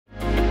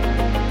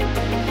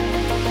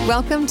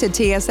Welcome to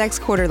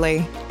TSX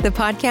Quarterly, the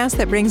podcast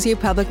that brings you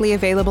publicly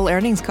available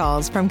earnings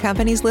calls from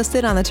companies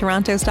listed on the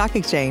Toronto Stock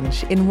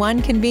Exchange in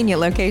one convenient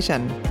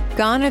location.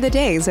 Gone are the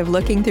days of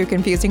looking through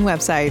confusing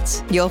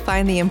websites. You'll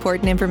find the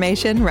important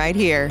information right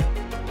here.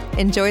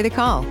 Enjoy the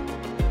call.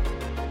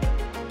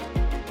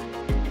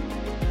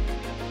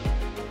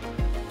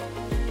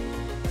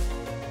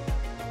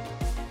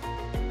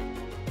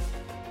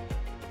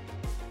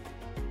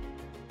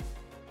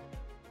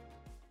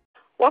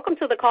 Welcome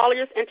to the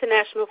Colliers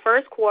International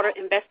First Quarter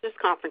Investors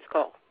Conference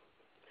Call.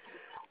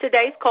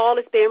 Today's call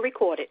is being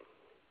recorded.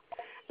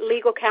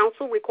 Legal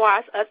counsel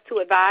requires us to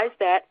advise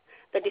that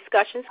the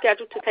discussion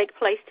scheduled to take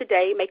place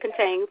today may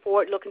contain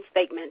forward-looking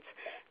statements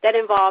that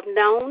involve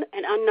known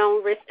and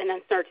unknown risks and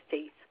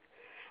uncertainties.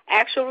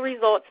 Actual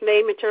results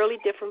may materially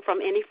differ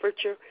from any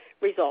future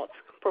results,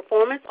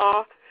 performance,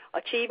 or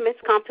achievements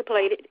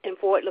contemplated in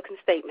forward-looking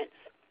statements.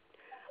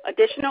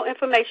 Additional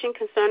information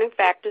concerning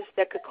factors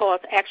that could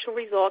cause actual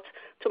results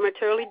to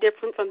materially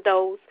differ from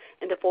those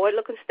in the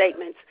forward-looking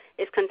statements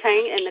is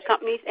contained in the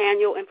company's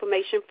annual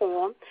information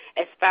form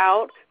as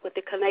filed with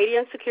the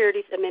Canadian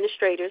Securities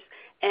Administrators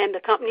and the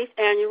company's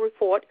annual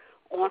report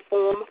on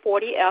Form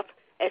 40-F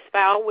as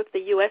filed with the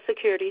U.S.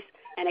 Securities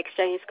and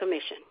Exchange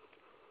Commission.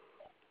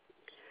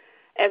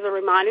 As a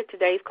reminder,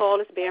 today's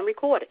call is being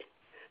recorded.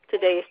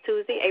 Today is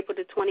Tuesday, April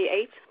the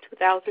 28th,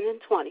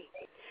 2020.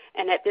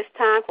 And at this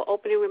time, for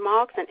opening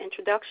remarks and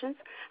introductions,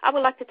 I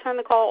would like to turn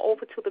the call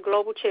over to the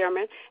Global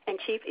Chairman and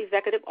Chief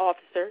Executive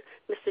Officer,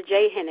 Mr.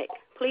 Jay Hennick.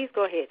 Please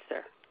go ahead,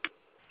 sir.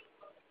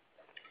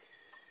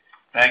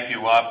 Thank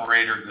you,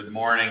 Operator. Good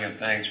morning, and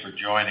thanks for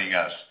joining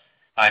us.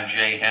 I'm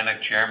Jay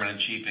Hennick, Chairman and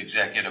Chief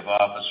Executive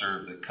Officer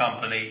of the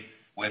company.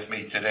 With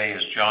me today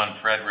is John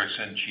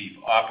Friedrichsen, Chief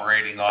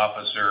Operating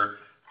Officer,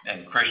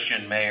 and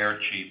Christian Mayer,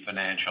 Chief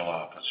Financial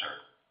Officer.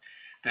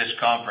 This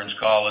conference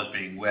call is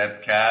being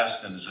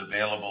webcast and is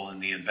available in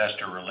the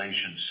Investor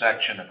Relations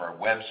section of our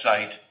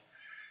website.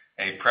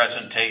 A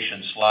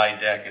presentation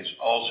slide deck is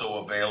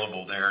also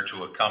available there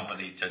to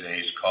accompany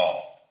today's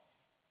call.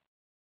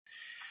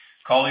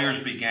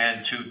 Colliers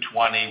began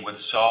 2020 with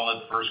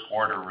solid first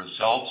quarter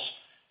results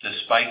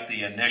despite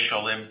the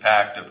initial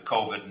impact of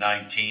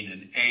COVID-19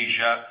 in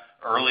Asia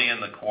early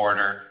in the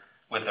quarter,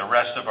 with the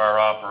rest of our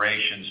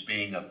operations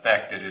being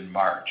affected in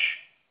March.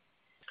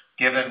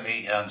 Given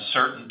the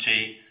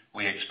uncertainty,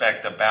 we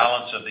expect the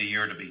balance of the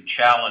year to be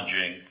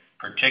challenging,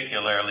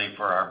 particularly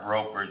for our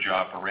brokerage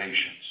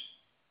operations.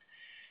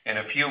 In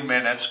a few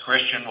minutes,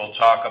 Christian will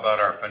talk about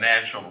our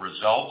financial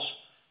results,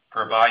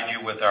 provide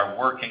you with our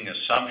working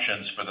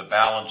assumptions for the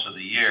balance of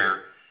the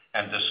year,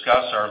 and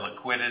discuss our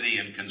liquidity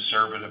and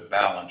conservative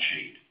balance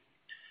sheet.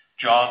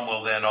 John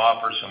will then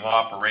offer some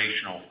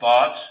operational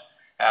thoughts,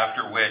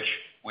 after which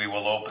we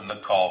will open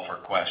the call for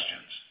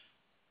questions.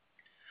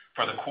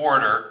 For the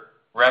quarter,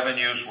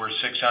 revenues were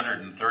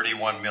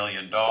 $631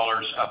 million,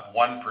 up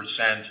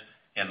 1%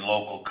 in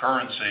local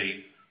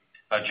currency.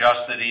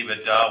 Adjusted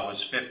EBITDA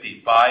was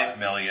 $55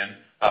 million,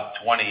 up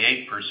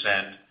 28%,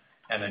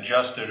 and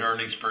adjusted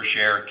earnings per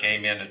share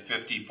came in at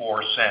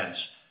 54 cents,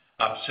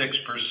 up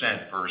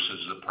 6%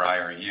 versus the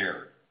prior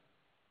year.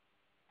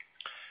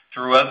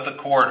 Throughout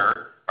the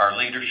quarter, our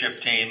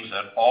leadership teams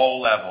at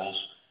all levels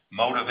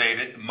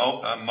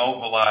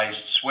mobilized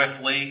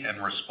swiftly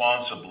and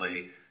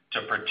responsibly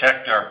to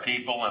protect our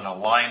people and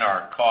align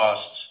our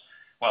costs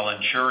while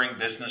ensuring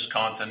business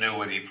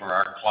continuity for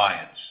our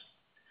clients.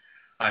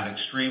 I'm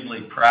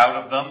extremely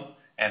proud of them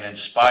and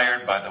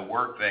inspired by the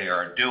work they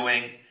are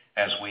doing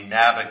as we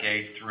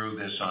navigate through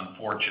this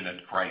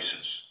unfortunate crisis.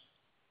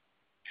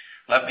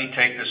 Let me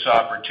take this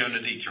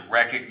opportunity to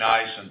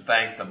recognize and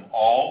thank them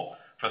all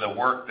for the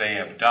work they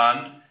have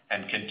done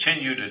and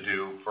continue to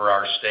do for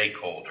our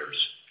stakeholders.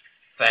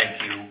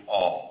 Thank you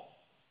all.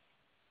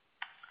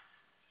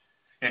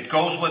 It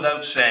goes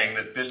without saying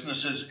that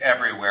businesses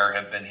everywhere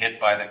have been hit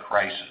by the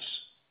crisis.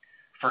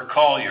 For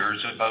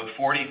Colliers, about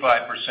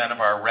 45% of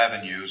our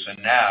revenues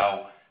and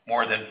now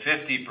more than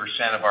 50%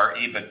 of our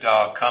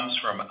EBITDA comes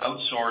from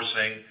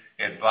outsourcing,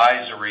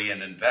 advisory,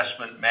 and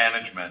investment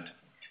management,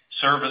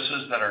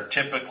 services that are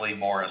typically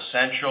more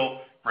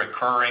essential,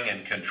 recurring,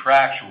 and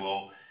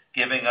contractual,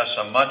 giving us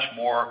a much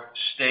more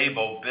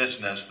stable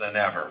business than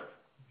ever.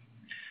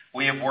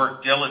 We have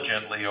worked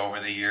diligently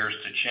over the years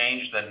to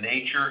change the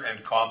nature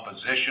and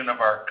composition of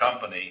our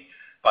company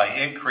by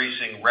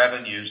increasing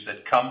revenues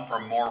that come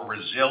from more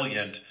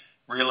resilient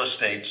real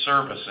estate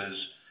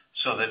services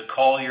so that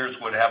Colliers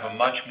would have a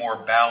much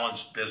more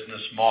balanced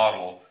business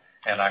model,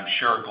 and I'm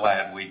sure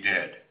glad we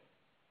did.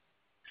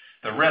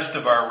 The rest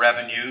of our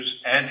revenues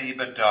and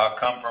EBITDA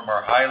come from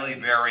our highly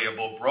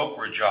variable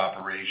brokerage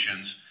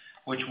operations,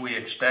 which we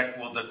expect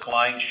will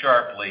decline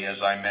sharply,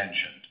 as I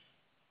mentioned.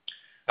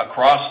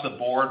 Across the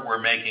board,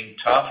 we're making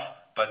tough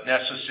but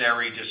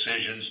necessary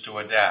decisions to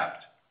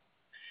adapt.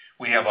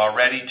 We have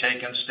already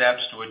taken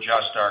steps to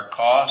adjust our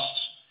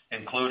costs,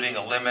 including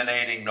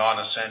eliminating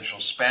non-essential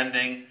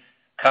spending,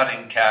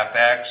 cutting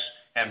CapEx,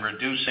 and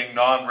reducing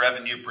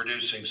non-revenue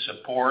producing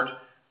support,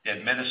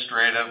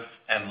 administrative,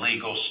 and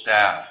legal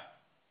staff.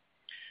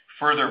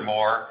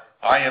 Furthermore,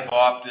 I have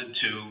opted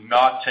to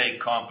not take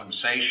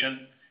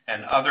compensation,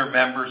 and other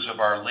members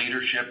of our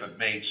leadership have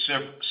made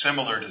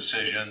similar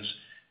decisions,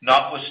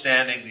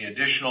 notwithstanding the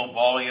additional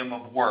volume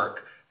of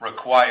work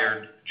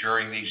required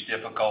during these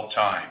difficult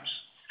times.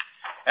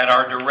 And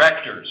our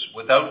directors,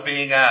 without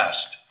being asked,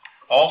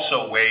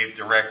 also waived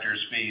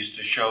directors' fees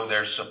to show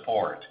their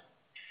support.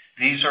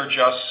 These are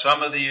just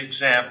some of the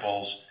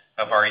examples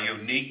of our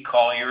unique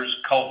Colliers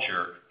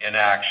culture in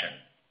action.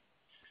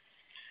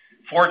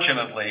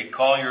 Fortunately,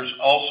 Colliers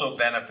also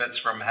benefits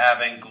from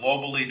having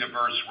globally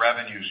diverse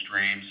revenue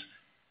streams,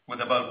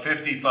 with about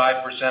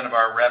 55% of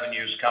our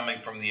revenues coming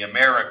from the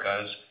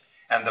Americas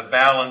and the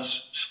balance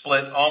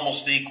split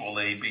almost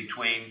equally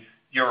between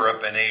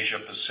Europe and Asia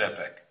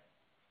Pacific.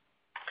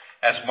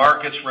 As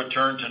markets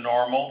return to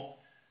normal,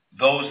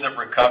 those that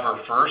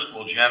recover first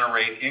will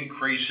generate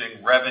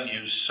increasing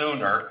revenues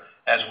sooner,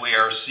 as we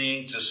are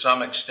seeing to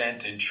some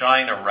extent in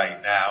China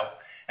right now,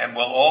 and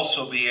will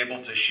also be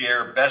able to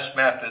share best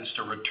methods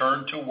to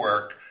return to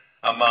work,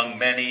 among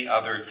many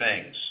other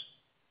things.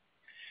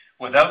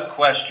 Without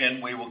question,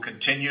 we will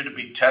continue to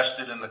be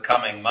tested in the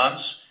coming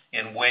months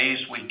in ways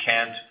we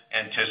can't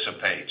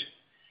anticipate.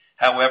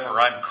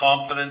 However, I'm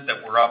confident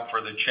that we're up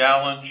for the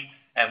challenge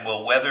and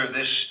will weather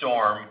this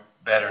storm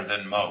better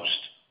than most.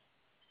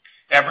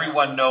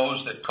 Everyone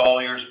knows that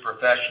Colliers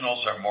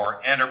professionals are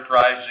more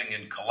enterprising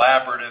and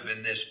collaborative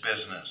in this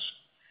business.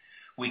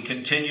 We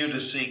continue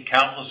to see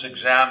countless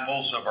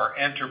examples of our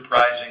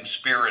enterprising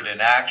spirit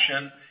in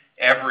action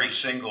every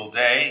single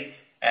day,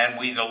 and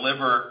we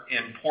deliver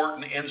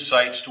important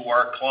insights to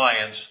our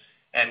clients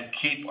and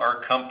keep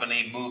our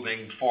company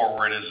moving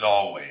forward as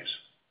always.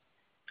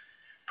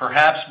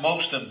 Perhaps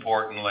most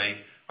importantly,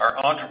 our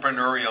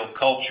entrepreneurial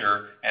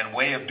culture and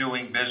way of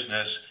doing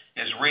business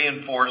is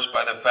reinforced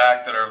by the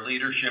fact that our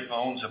leadership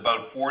owns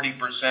about 40%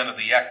 of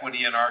the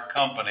equity in our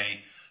company,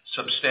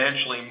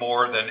 substantially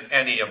more than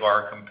any of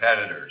our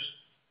competitors.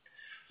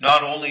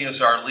 Not only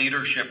is our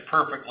leadership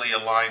perfectly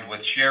aligned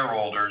with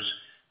shareholders,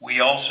 we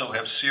also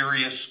have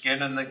serious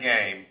skin in the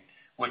game,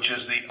 which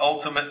is the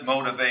ultimate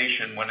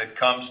motivation when it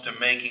comes to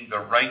making the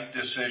right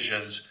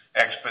decisions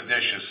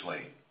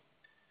expeditiously.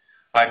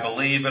 I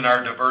believe in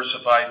our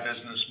diversified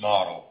business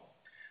model.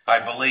 I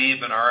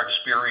believe in our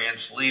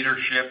experienced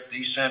leadership,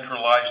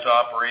 decentralized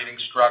operating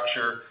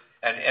structure,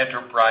 and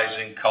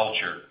enterprising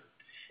culture.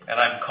 And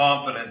I'm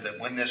confident that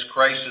when this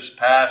crisis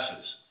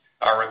passes,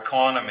 our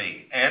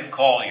economy and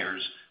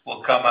Colliers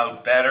will come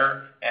out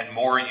better and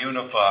more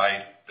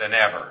unified than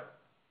ever.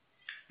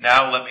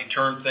 Now let me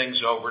turn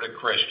things over to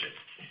Christian.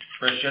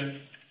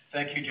 Christian?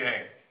 Thank you,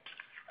 Jay.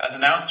 As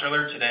announced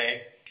earlier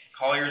today,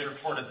 Colliers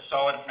reported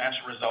solid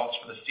financial results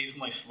for the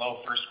seasonally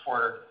slow first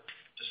quarter,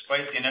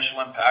 despite the initial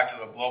impact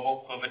of the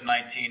global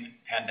COVID-19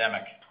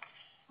 pandemic.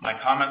 My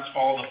comments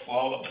follow the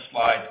flow of the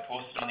slides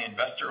posted on the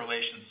Investor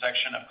Relations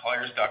section of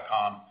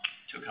Colliers.com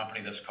to accompany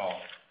this call.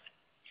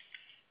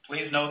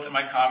 Please note that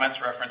my comments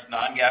reference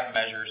non-GAAP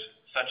measures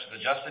such as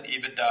adjusted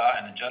EBITDA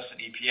and adjusted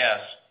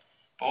EPS,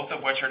 both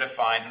of which are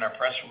defined in our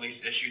press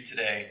release issued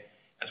today,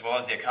 as well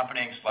as the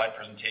accompanying slide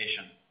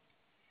presentation.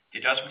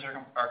 The adjustments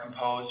are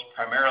composed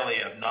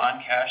primarily of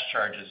non-cash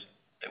charges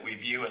that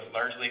we view as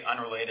largely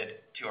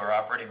unrelated to our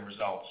operating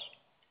results.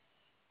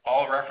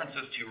 All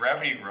references to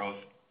revenue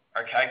growth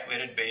are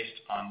calculated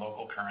based on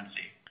local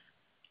currency.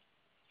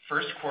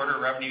 First quarter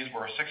revenues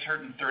were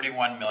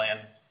 $631 million,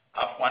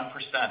 up 1%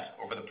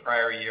 over the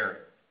prior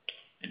year.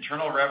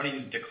 Internal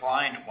revenues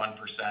declined 1%,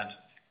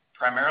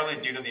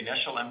 primarily due to the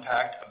initial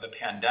impact of the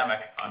pandemic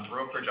on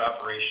brokerage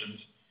operations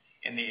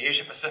in the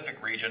Asia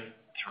Pacific region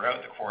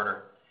throughout the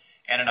quarter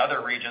and in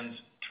other regions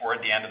toward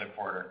the end of the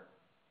quarter.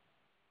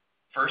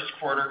 First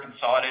quarter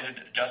consolidated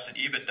adjusted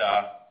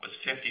EBITDA was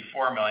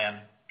 $54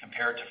 million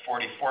compared to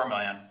 $44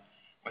 million,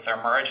 with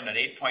our margin at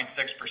 8.6%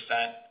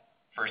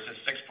 versus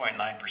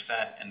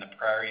 6.9% in the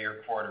prior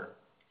year quarter.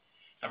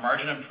 The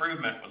margin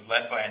improvement was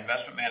led by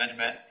investment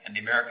management in the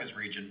Americas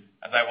region,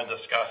 as I will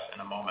discuss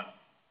in a moment.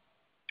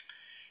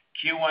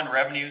 Q1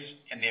 revenues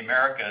in the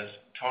Americas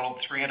totaled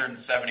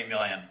 $370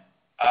 million,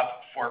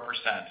 up 4%.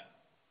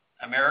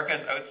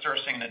 Americas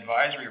outsourcing and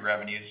advisory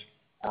revenues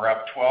were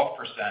up 12%,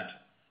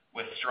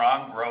 with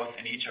strong growth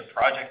in each of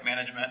project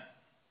management,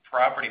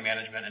 property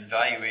management, and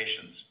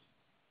valuations.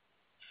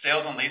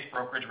 Sales and lease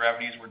brokerage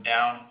revenues were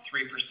down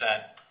 3%,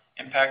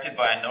 impacted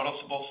by a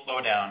noticeable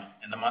slowdown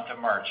in the month of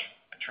March,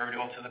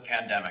 attributable to the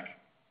pandemic.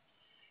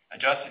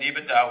 Adjusted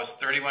EBITDA was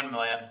 $31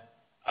 million,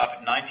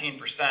 up 19%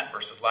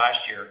 versus last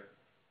year,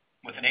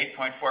 with an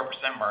 8.4%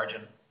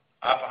 margin,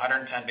 up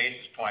 110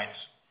 basis points,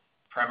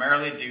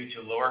 primarily due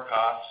to lower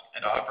costs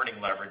and operating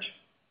leverage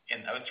in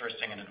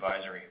outsourcing and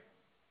advisory.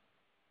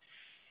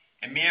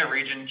 EMEA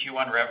region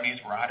Q1 revenues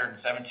were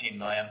 $117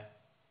 million,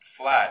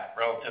 flat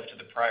relative to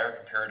the prior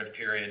comparative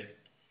period,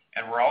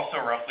 and were also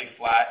roughly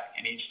flat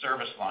in each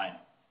service line.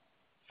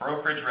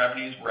 Brokerage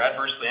revenues were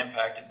adversely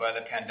impacted by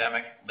the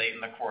pandemic late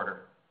in the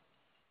quarter.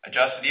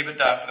 Adjusted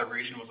EBITDA for the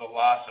region was a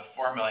loss of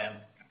 $4 million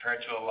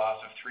compared to a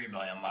loss of $3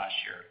 million last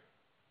year.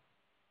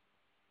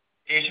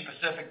 Asia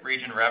Pacific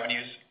region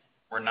revenues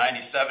were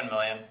 $97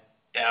 million,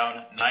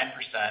 down 9%,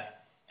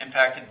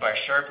 impacted by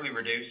sharply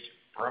reduced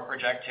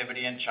brokerage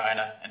activity in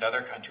China and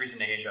other countries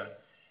in Asia,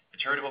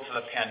 attributable to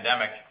the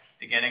pandemic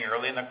beginning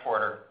early in the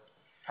quarter,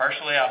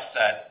 partially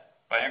offset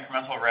by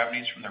incremental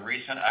revenues from the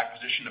recent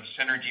acquisition of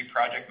Synergy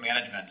Project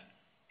Management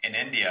in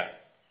India,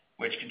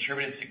 which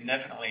contributed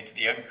significantly to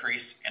the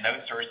increase in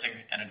outsourcing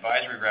and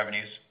advisory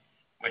revenues,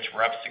 which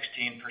were up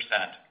 16%.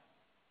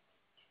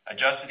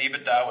 Adjusted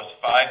EBITDA was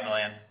 $5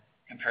 million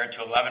compared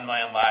to $11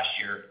 million last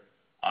year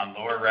on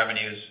lower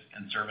revenues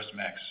and service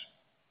mix.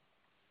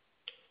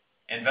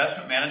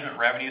 Investment management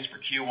revenues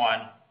for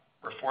Q1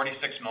 were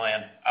 $46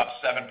 million, up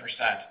 7%.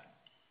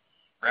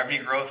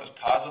 Revenue growth was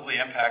positively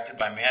impacted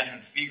by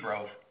management fee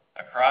growth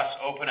across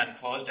open and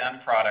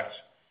closed-end products,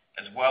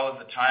 as well as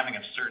the timing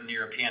of certain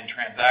European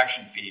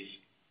transaction fees,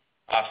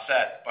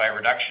 offset by a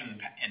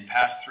reduction in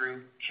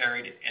pass-through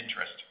carried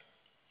interest.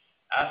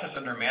 Assets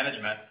under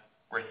management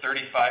were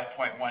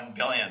 $35.1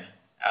 billion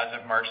as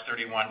of March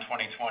 31,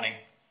 2020,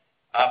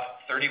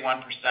 up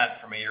 31%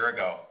 from a year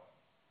ago.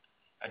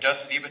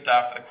 Adjusted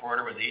EBITDA for the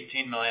quarter was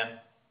 $18 million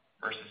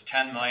versus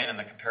 $10 million in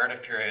the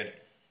comparative period,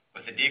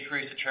 with the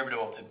decrease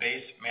attributable to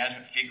base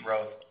management fee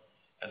growth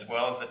as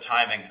well as the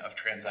timing of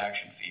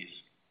transaction fees.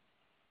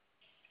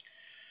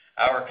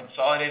 Our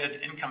consolidated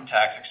income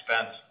tax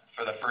expense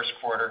for the first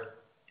quarter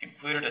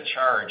included a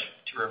charge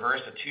to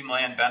reverse a $2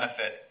 million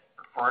benefit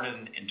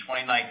recorded in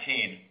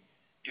 2019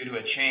 due to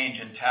a change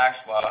in tax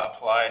law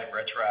applied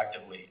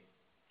retroactively.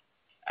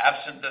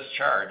 Absent this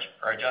charge,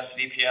 our adjusted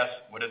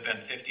EPS would have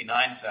been 59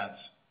 cents,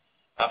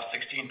 up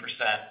 16%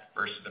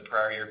 versus the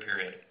prior year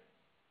period.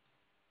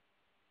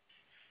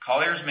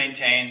 Colliers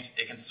maintains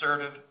a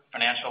conservative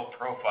financial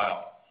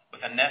profile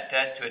with a net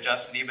debt to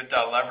adjusted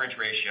EBITDA leverage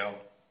ratio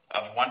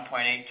of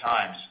 1.8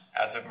 times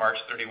as of March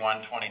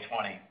 31,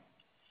 2020.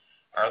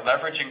 Our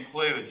leverage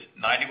includes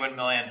 $91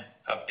 million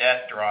of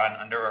debt drawn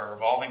under a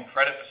revolving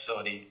credit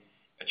facility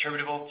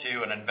attributable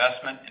to an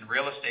investment in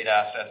real estate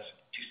assets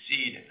to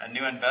seed a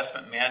new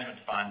investment management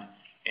fund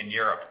in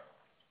Europe.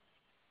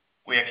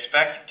 We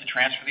expect to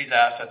transfer these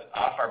assets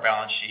off our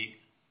balance sheet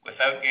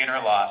without gain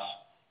or loss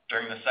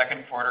during the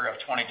second quarter of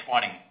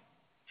 2020,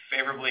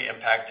 favorably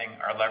impacting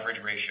our leverage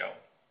ratio.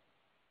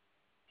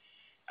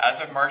 As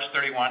of March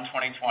 31,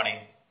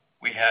 2020,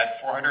 we had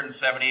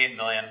 $478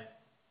 million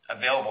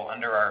available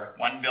under our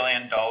 $1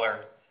 billion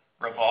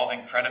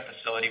revolving credit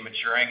facility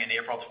maturing in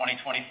April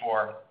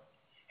 2024,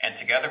 and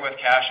together with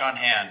cash on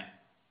hand,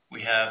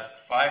 we have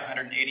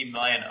 $580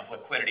 million of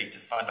liquidity to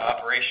fund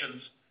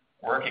operations,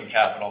 working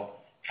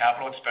capital,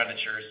 capital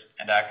expenditures,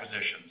 and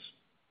acquisitions.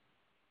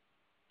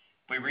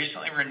 We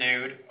recently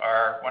renewed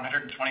our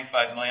 $125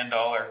 million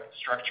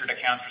structured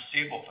accounts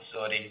receivable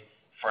facility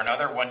for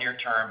another one-year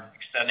term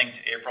extending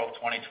to April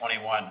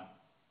 2021.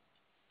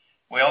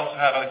 We also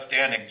have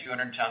outstanding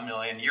 210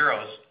 million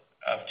euros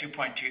of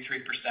 2.23%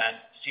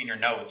 senior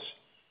notes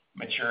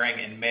maturing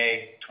in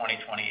May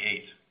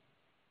 2028.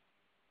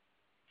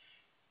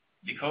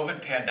 The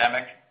COVID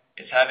pandemic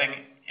is having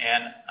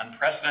an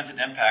unprecedented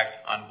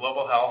impact on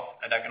global health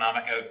and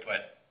economic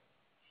output.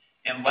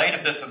 In light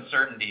of this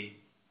uncertainty,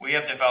 we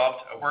have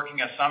developed a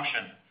working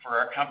assumption for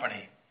our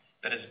company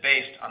that is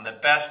based on the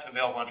best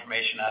available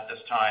information at this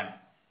time,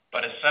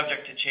 but is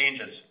subject to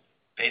changes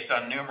based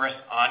on numerous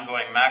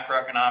ongoing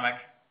macroeconomic,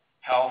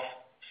 health,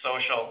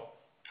 social,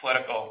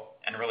 political,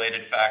 and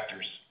related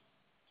factors.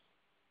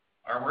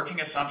 Our working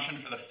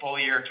assumption for the full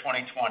year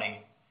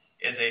 2020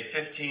 is a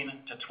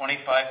 15 to 25%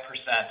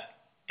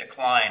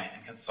 decline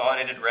in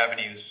consolidated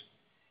revenues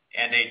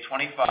and a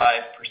 25%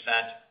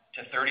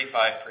 to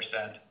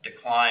 35%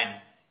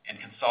 decline in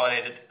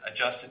consolidated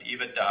adjusted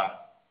EBITDA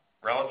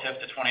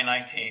relative to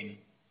 2019,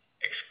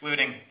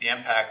 excluding the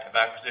impact of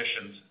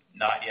acquisitions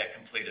not yet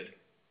completed.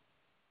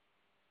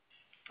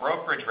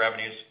 Brokerage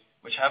revenues,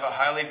 which have a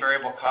highly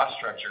variable cost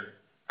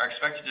structure, are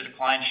expected to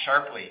decline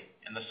sharply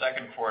in the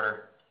second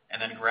quarter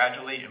and then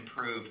gradually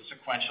improve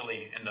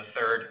sequentially in the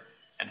third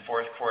and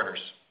fourth quarters.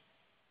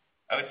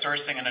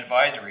 Outsourcing and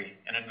advisory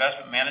and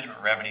investment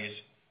management revenues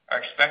are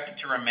expected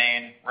to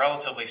remain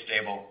relatively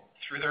stable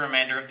through the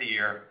remainder of the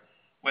year,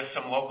 with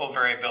some local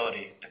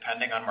variability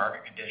depending on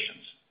market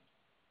conditions.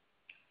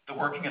 The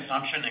working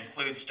assumption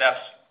includes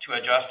steps to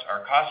adjust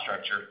our cost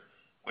structure,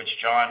 which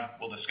John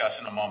will discuss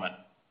in a moment.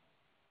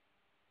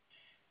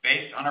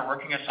 Based on our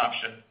working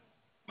assumption,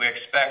 we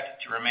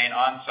expect to remain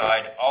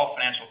onside all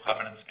financial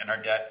covenants in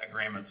our debt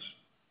agreements.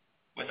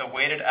 With a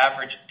weighted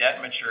average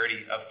debt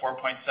maturity of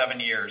 4.7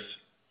 years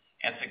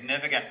and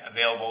significant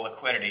available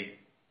liquidity,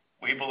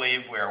 we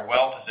believe we are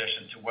well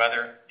positioned to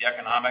weather the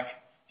economic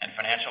and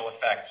financial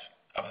effects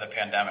of the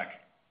pandemic.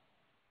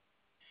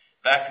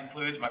 That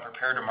concludes my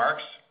prepared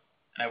remarks,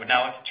 and I would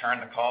now like to turn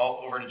the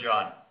call over to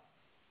John.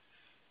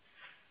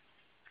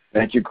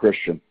 Thank you,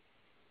 Christian.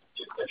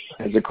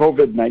 As the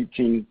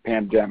COVID-19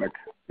 pandemic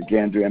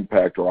began to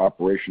impact our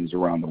operations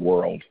around the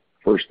world,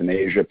 first in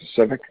Asia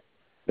Pacific,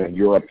 then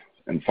Europe,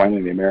 and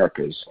finally the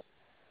Americas,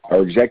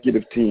 our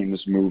executive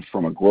teams moved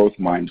from a growth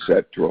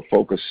mindset to a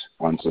focus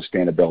on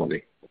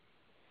sustainability.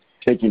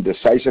 taking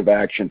decisive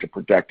action to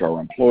protect our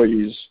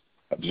employees,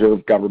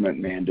 observe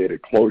government-mandated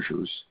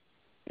closures,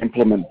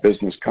 implement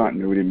business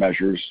continuity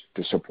measures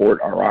to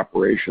support our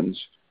operations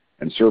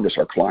and service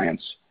our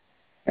clients,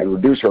 and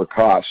reduce our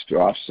costs to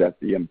offset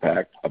the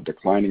impact of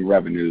declining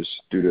revenues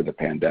due to the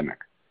pandemic.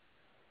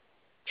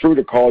 Through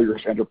the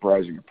Colliers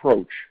enterprising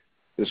approach,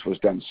 this was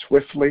done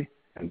swiftly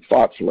and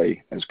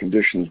thoughtfully as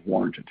conditions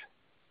warranted.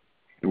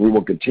 And we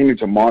will continue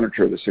to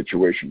monitor the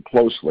situation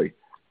closely,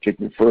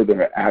 taking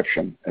further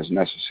action as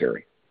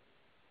necessary.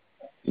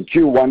 In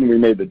Q1, we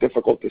made the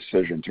difficult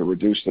decision to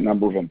reduce the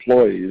number of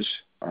employees,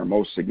 our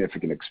most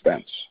significant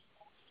expense.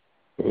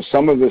 Though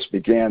some of this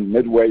began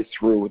midway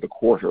through the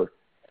quarter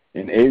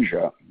in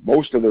Asia,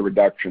 most of the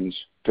reductions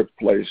took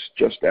place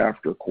just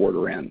after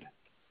quarter end.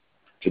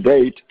 To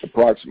date,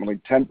 approximately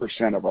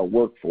 10% of our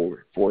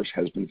workforce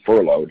has been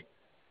furloughed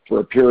for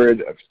a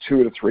period of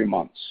 2 to 3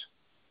 months,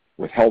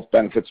 with health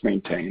benefits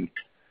maintained,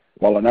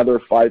 while another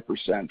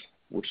 5%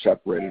 were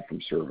separated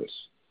from service.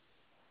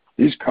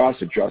 These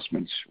cost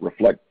adjustments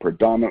reflect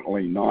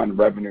predominantly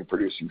non-revenue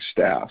producing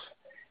staff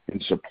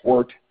in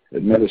support,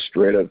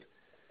 administrative,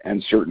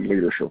 and certain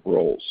leadership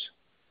roles.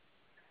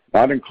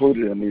 Not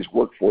included in these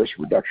workforce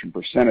reduction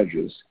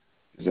percentages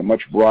is a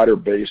much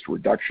broader-based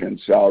reduction in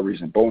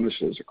salaries and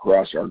bonuses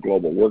across our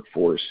global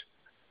workforce,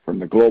 from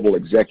the global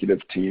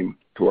executive team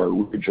to our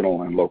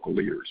regional and local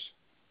leaders.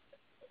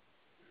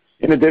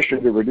 In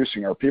addition to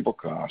reducing our people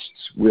costs,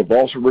 we have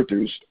also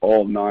reduced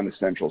all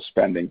non-essential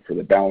spending for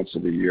the balance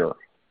of the year.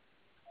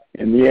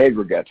 In the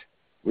aggregate,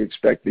 we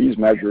expect these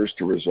measures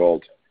to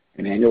result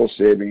in annual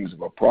savings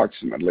of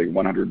approximately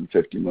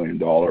 $150 million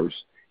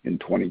in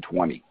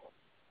 2020.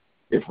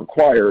 If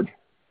required,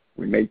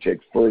 we may take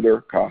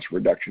further cost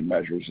reduction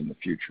measures in the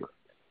future.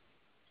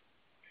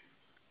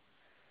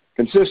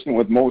 Consistent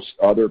with most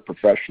other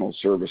professional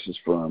services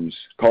firms,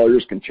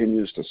 Colliers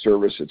continues to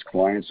service its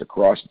clients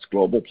across its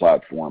global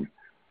platform,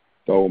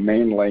 though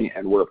mainly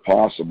and where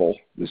possible,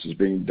 this is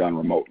being done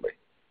remotely.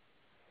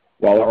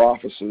 While our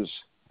offices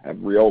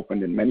have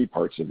reopened in many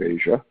parts of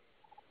Asia,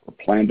 or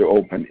plan to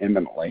open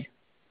imminently,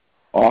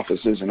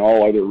 offices in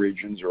all other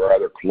regions are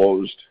either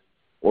closed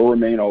or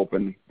remain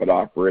open but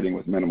operating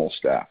with minimal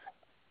staff.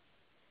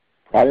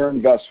 Prior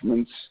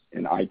investments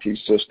in IT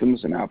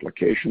systems and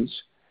applications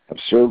have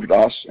served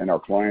us and our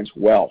clients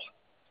well,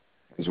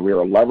 as we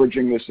are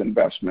leveraging this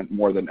investment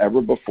more than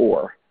ever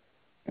before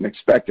and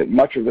expect that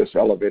much of this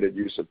elevated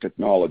use of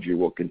technology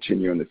will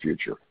continue in the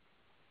future.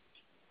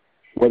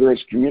 Whether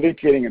it's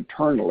communicating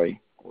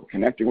internally or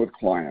connecting with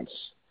clients,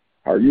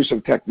 our use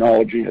of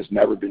technology has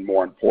never been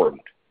more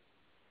important.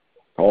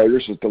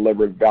 Colliers has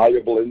delivered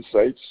valuable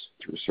insights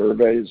through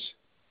surveys,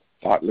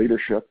 thought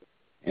leadership,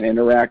 and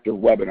interactive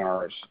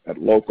webinars at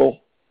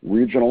local,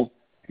 regional,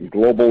 and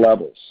global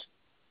levels,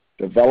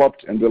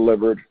 developed and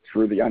delivered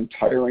through the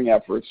untiring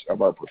efforts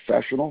of our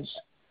professionals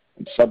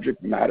and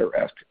subject matter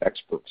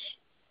experts.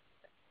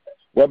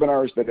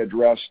 Webinars that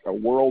addressed a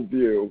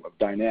worldview of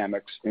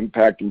dynamics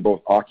impacting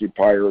both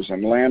occupiers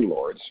and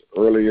landlords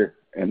earlier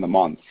in the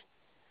month.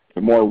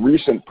 The more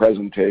recent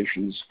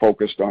presentations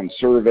focused on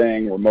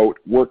surveying remote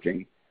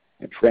working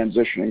and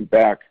transitioning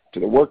back to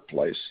the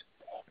workplace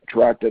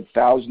attracted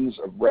thousands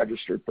of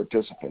registered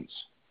participants,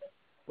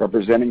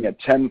 representing a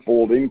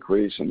tenfold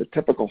increase in the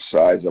typical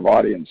size of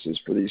audiences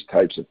for these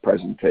types of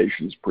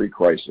presentations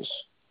pre-crisis.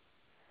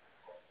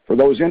 For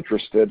those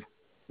interested,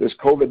 this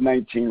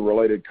COVID-19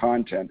 related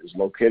content is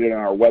located on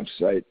our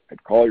website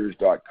at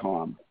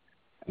colliers.com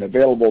and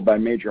available by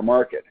major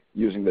market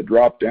using the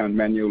drop-down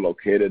menu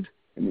located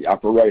in the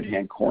upper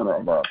right-hand corner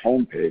of our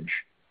homepage,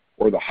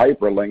 or the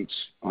hyperlinks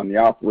on the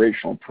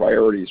operational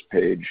priorities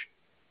page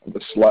of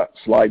the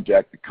slide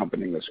deck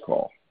accompanying this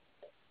call.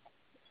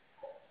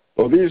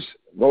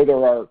 Though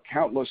there are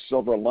countless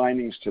silver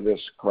linings to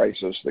this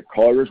crisis that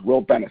Colliers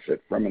will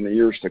benefit from in the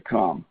years to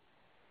come,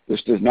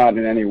 this does not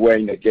in any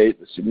way negate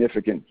the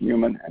significant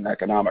human and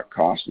economic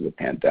cost of the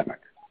pandemic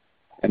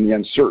and the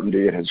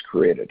uncertainty it has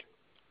created.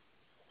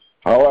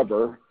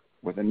 However,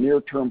 with a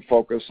near-term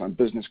focus on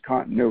business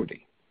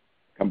continuity,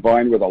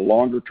 combined with a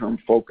longer-term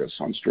focus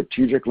on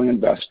strategically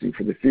investing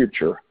for the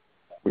future,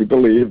 we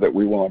believe that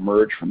we will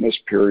emerge from this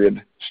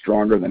period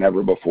stronger than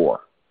ever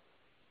before.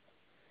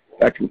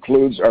 That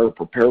concludes our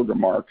prepared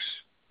remarks,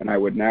 and I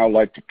would now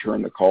like to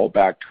turn the call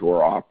back to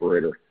our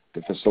operator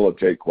to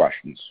facilitate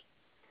questions.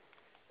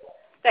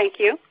 Thank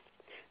you.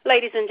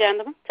 Ladies and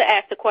gentlemen, to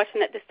ask a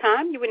question at this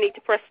time, you will need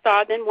to press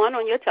star then 1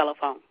 on your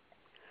telephone.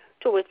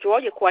 To withdraw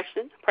your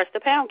question, press the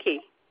pound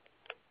key.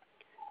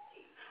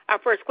 Our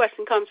first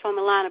question comes from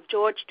the line of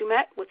George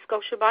Doumet with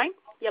Scotiabank.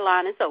 Your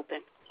line is open.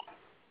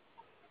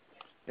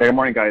 Hey, good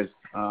morning, guys.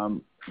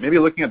 Maybe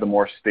looking at the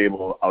more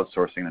stable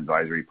outsourcing and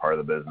advisory part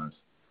of the business,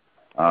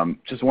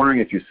 just wondering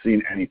if you've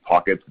seen any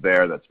pockets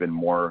there that's been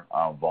more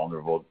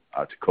vulnerable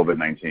to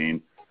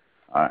COVID-19.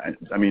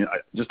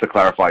 Just to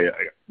clarify,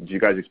 do you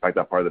guys expect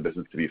that part of the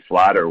business to be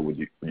flat, or would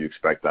you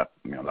expect that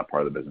that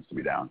part of the business to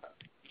be down?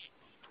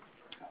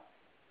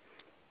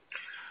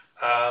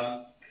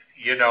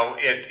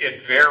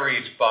 it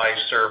varies by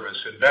service.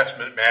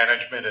 Investment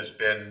management has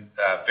been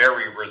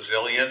very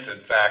resilient.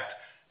 In fact,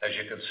 as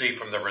you can see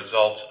from the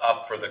results,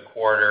 up for the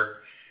quarter.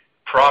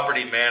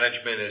 Property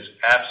management is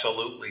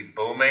absolutely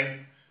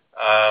booming,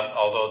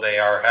 although they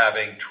are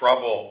having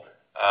trouble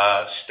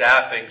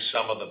staffing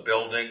some of the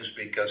buildings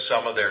because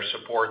some of their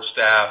support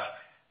staff,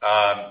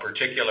 in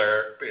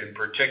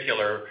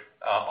particular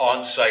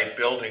on-site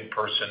building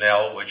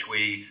personnel, which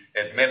we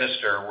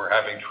administer, we're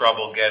having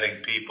trouble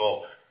getting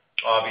people,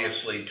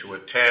 obviously, to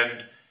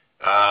attend.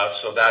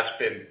 So that's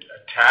been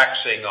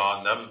taxing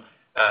on them.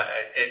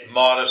 It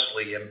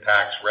modestly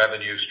impacts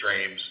revenue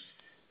streams.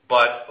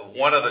 But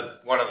one of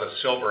the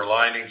silver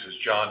linings, as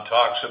John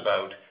talks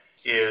about,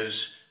 is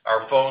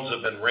our phones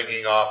have been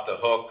ringing off the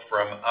hook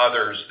from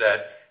others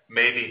that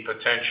maybe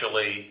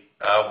potentially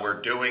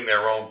were doing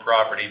their own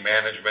property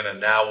management and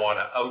now want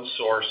to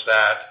outsource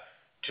that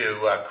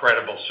to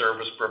credible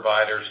service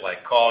providers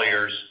like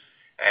Colliers,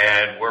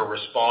 and we're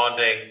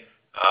responding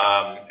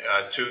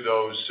to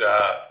those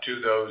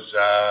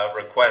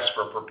requests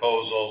for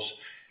proposals,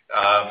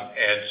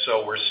 and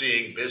so we're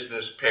seeing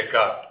business pick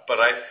up. But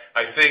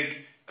I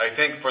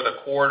think for the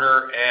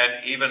quarter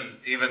and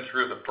even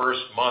through the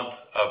first month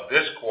of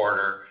this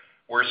quarter,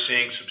 we're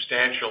seeing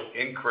substantial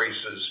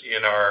increases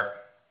in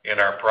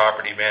our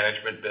property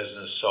management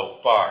business so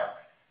far.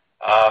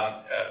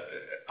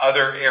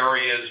 Other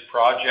areas,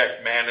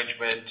 project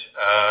management,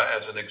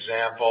 as an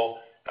example,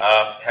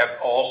 have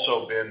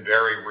also been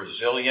very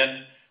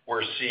resilient.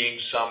 We're seeing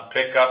some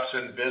pickups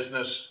in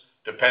business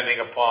depending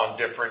upon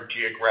different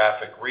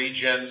geographic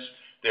regions.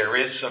 There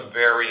is some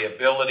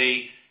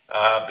variability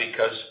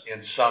because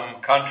in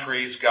some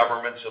countries,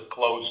 governments have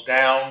closed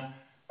down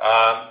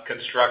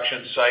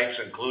construction sites,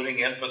 including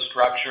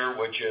infrastructure,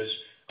 which is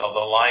the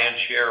lion's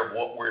share of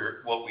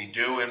what we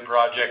do in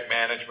project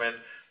management.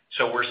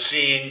 So we're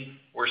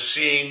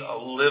seeing a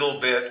little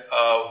bit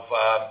of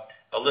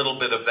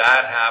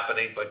that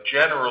happening, but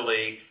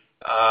generally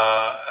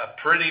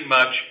pretty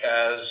much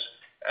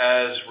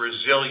as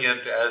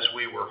resilient as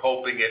we were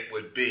hoping it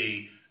would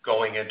be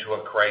going into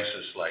a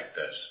crisis like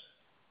this.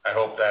 I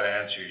hope that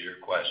answers your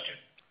question.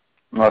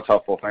 No, that's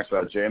helpful. Thanks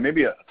for that, Jay. And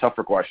maybe a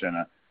tougher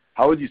question.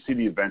 How would you see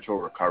the eventual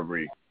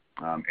recovery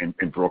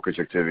in brokerage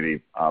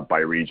activity by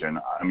region?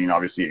 I mean,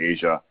 obviously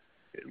Asia,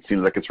 it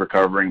seems like it's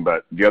recovering,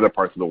 but the other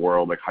parts of the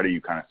world, like how do you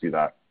kind of see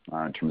that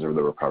in terms of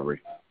the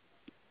recovery?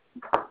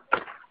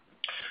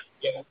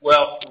 Yeah,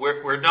 well,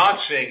 we're not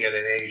seeing it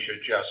in Asia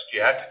just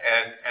yet,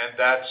 and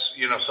that's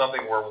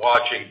something we're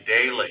watching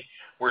daily.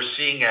 We're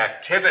seeing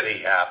activity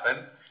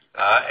happen,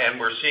 and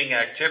we're seeing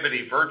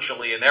activity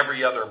virtually in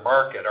every other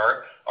market.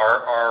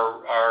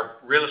 Our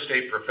real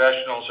estate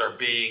professionals are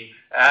being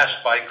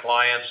asked by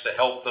clients to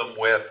help them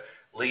with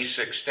lease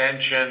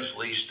extensions,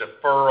 lease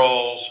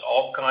deferrals,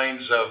 all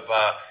kinds of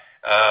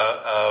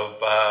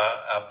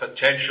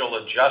potential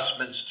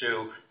adjustments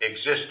to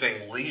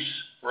existing lease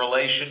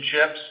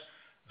relationships.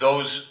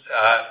 Those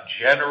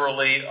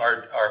generally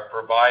are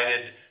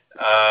provided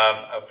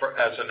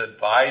as an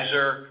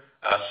advisor.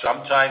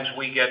 Sometimes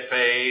we get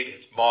paid.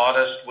 It's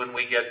modest when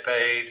we get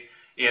paid.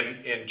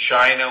 In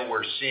China,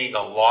 we're seeing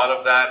a lot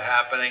of that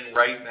happening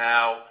right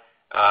now.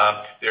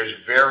 There's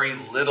very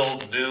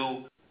little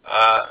new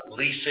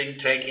leasing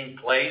taking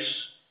place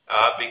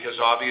because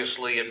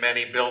obviously in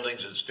many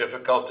buildings it's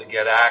difficult to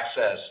get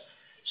access.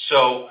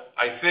 So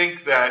I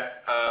think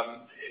that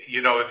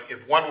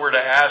if one were to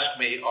ask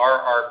me, are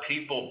our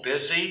people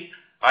busy?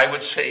 I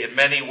would say in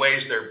many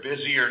ways they're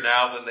busier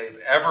now than they've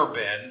ever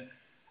been.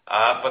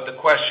 But the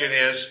question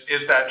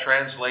is that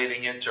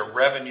translating into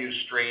revenue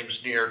streams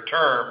near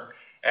term?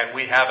 And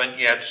we haven't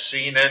yet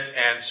seen it,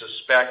 and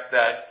suspect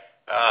that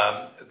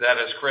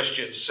as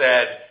Christian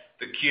said,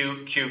 the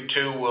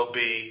Q2 will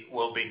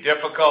be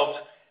difficult,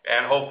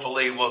 and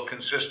hopefully will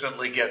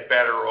consistently get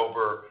better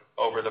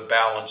over the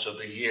balance of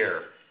the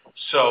year.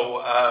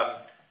 So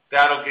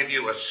that'll give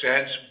you a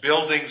sense.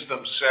 Buildings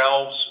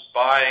themselves,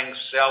 buying,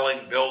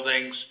 selling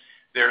buildings.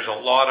 There's a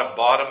lot of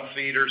bottom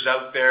feeders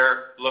out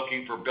there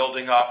looking for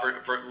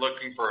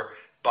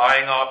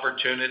buying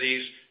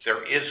opportunities.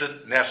 There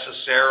isn't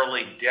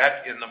necessarily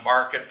debt in the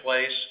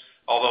marketplace,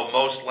 although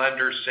most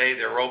lenders say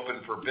they're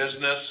open for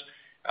business.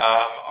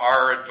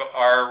 Our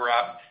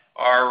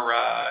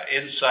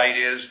insight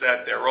is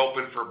that they're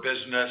open for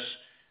business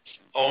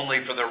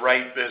only for the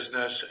right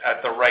business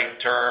at the right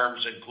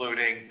terms,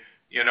 including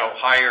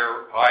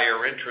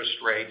higher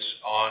interest rates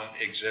on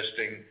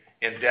existing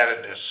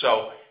indebtedness.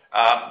 So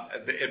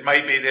it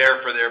might be there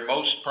for their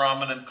most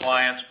prominent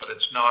clients, but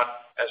it's not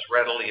as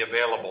readily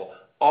available.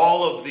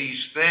 All of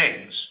these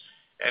things,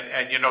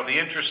 and the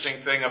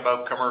interesting thing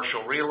about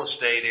commercial real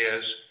estate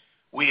is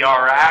we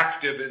are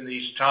active in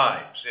these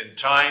times. In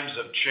times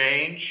of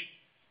change,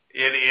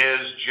 it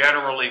is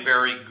generally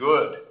very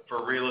good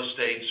for real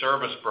estate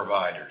service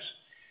providers.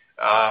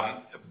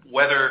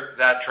 Whether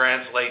that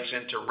translates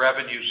into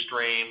revenue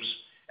streams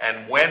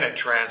and when it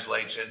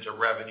translates into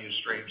revenue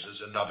streams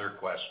is another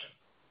question.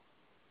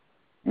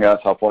 Yeah,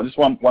 that's helpful. Just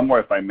one more,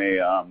 if I may.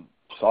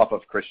 off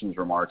of Christian's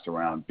remarks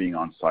around being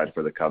on site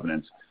for the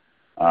covenants.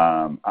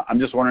 I'm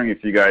just wondering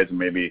if you guys are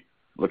maybe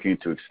looking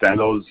to extend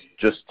those,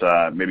 just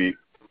maybe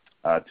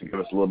to give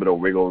us a little bit of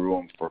wiggle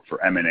room for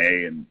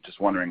M&A, and just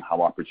wondering how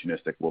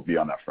opportunistic we'll be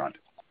on that front.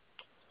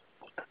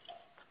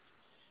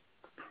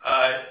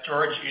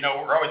 George,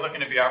 we're always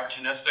looking to be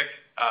opportunistic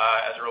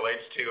as it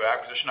relates to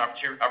acquisition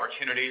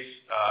opportunities.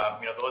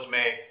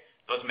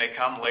 Those may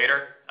come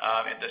later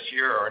in this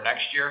year or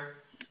next year,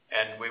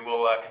 and we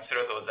will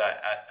consider those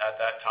at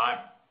that time.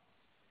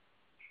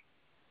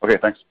 Okay,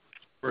 thanks.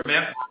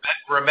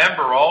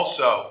 Remember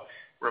also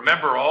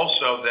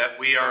that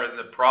we are in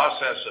the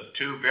process of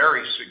two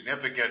very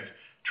significant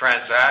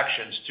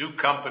transactions, two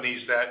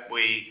companies that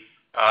we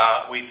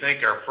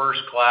think are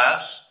first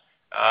class,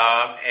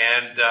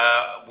 and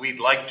we'd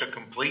like to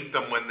complete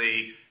them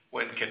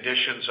when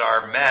conditions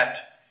are met.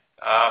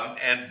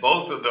 And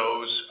both of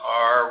those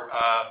are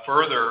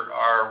further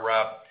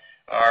our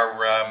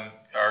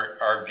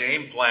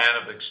game plan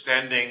of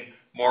extending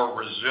more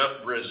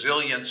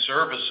resilient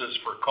services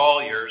for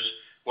Colliers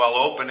while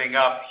opening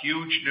up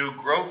huge new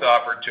growth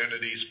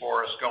opportunities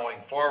for us going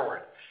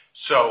forward.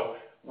 So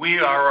we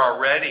are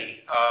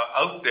already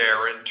out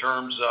there in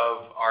terms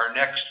of our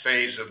next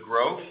phase of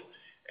growth,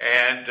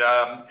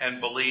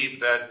 and believe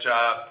that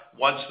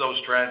once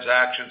those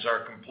transactions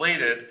are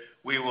completed,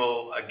 we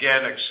will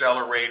again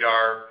accelerate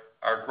our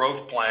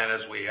growth plan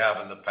as we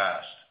have in the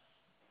past.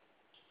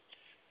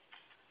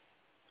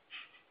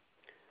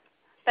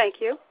 Thank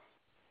you.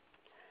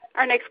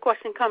 Our next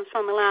question comes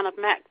from the line of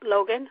Matt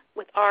Logan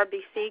with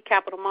RBC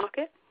Capital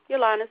Markets. Your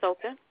line is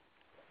open.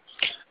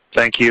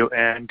 Thank you,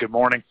 and good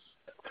morning.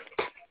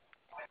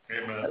 Hey,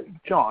 Matt.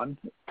 John,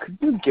 could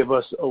you give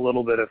us a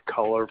little bit of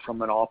color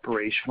from an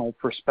operational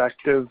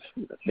perspective,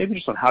 maybe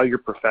just on how your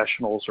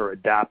professionals are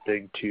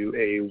adapting to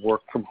a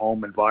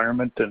work-from-home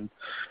environment and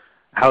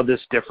how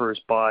this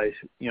differs by,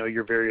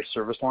 your various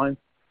service lines?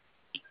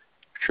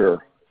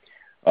 Sure.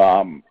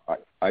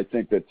 I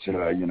think that,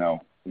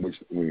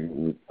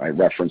 I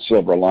referenced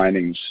silver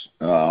linings,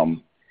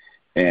 and,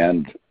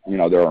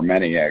 there are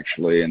many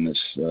actually in this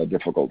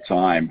difficult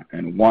time.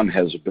 And one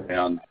has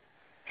been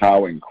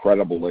how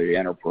incredibly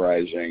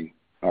enterprising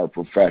our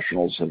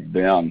professionals have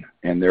been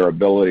and their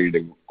ability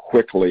to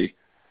quickly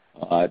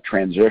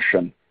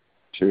transition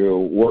to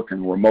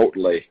working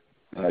remotely,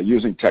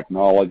 using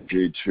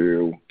technology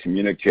to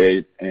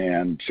communicate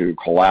and to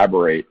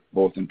collaborate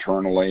both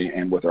internally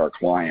and with our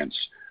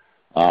clients.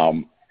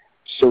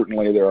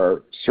 Certainly there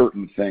are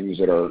certain things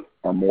that are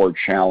more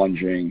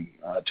challenging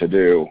to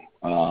do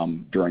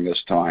during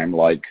this time,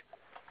 like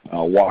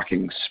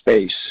walking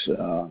space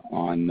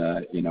on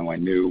a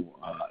new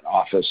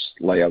office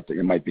layout that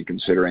you might be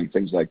considering,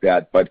 things like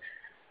that. But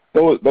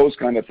those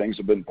kind of things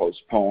have been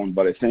postponed.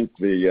 But I think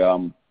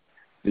the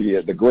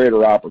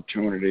greater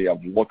opportunity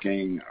of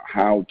looking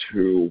how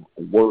to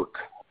work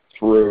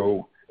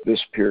through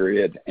this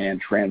period and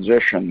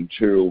transition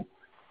to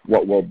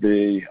what will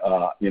be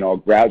a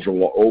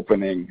gradual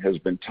opening has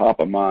been top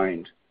of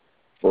mind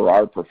for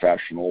our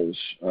professionals.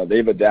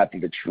 They've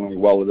adapted extremely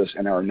well to this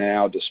and are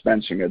now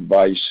dispensing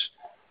advice,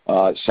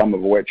 some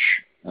of which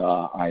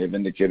I have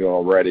indicated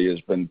already has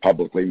been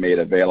publicly made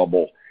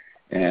available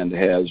and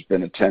has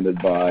been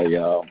attended by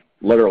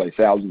literally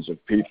thousands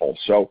of people.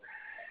 So,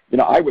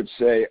 I would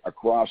say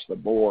across the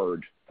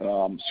board,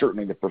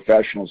 certainly the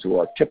professionals who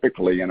are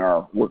typically in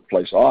our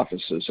workplace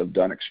offices have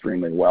done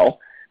extremely well.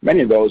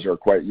 Many of those are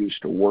quite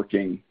used to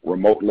working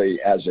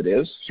remotely as it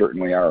is.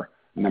 Certainly a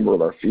number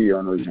of our fee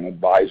earners and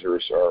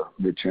advisors are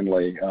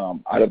routinely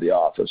out of the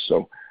office,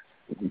 so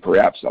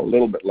perhaps a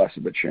little bit less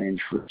of a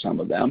change for some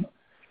of them.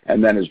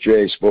 And then as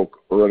Jay spoke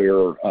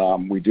earlier,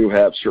 we do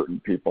have certain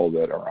people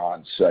that are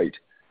on site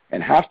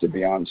and have to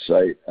be on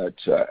site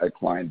at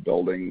client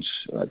buildings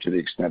to the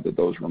extent that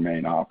those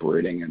remain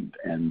operating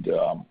and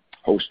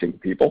hosting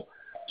people.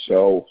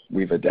 So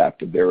we've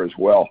adapted there as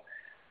well.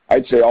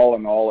 I'd say all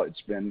in all,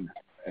 it's been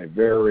a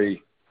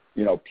very,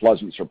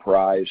 pleasant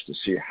surprise to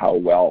see how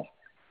well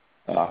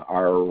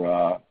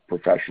our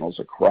professionals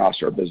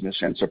across our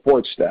business and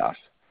support staff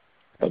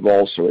have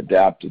also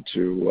adapted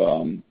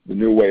to the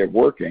new way of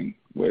working,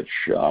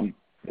 which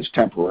is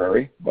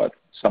temporary, but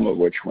some of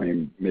which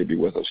may be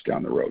with us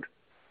down the road.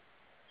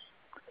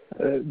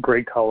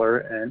 Great color,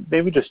 and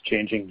maybe just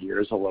changing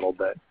gears a little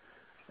bit.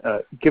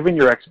 Given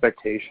your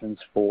expectations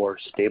for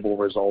stable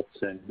results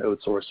in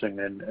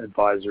outsourcing and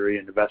advisory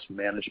and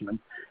investment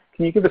management,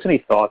 can you give us any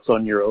thoughts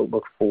on your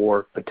outlook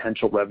for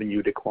potential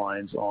revenue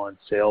declines on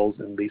sales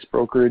and lease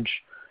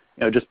brokerage?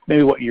 Just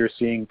maybe what you're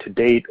seeing to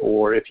date,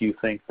 or if you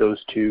think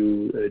those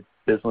two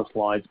business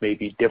lines may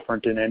be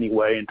different in any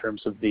way in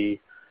terms of the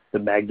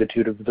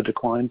magnitude of the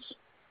declines?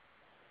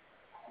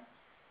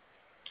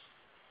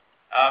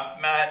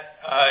 Matt,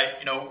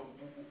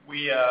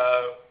 we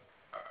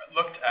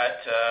looked at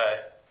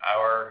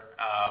our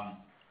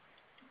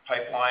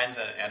pipelines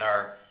and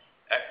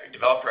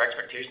developed our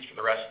expectations for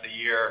the rest of the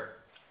year.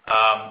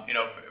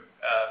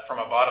 From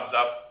a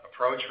bottoms-up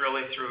approach,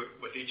 really,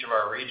 with each of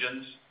our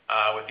regions,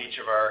 with each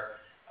of our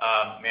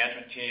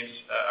management teams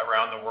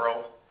around the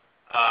world.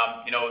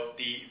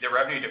 The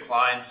revenue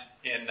declines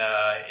in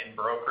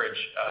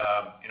brokerage,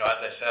 as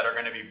I said, are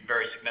going to be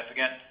very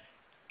significant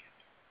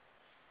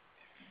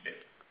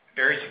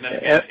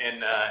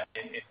in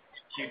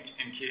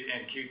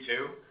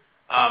Q2.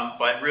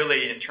 But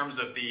really, in terms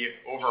of the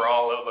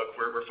overall outlook,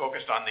 we're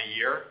focused on the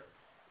year,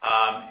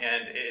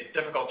 and it's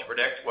difficult to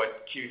predict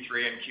what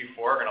Q3 and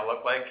Q4 are going to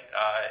look like,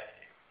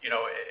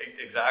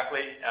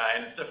 exactly,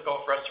 and it's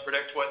difficult for us to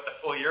predict what the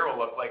full year will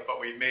look like. But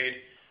we've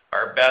made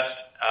our best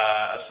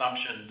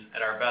assumptions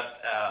and our best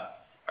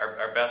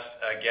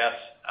guess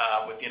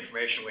with the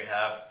information we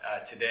have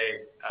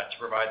today to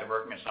provide the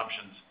working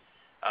assumptions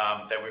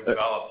that we've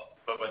developed.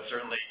 But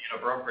certainly,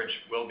 brokerage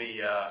will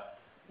be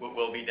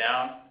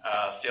down.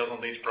 Sales and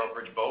lease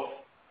brokerage both,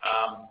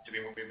 to be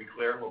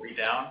clear, will be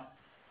down,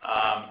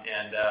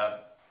 and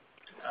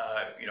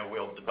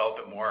we'll develop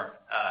it more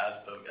as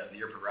the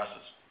year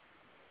progresses.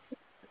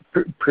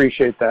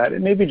 Appreciate that.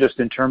 And maybe just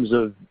in terms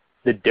of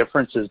the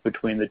differences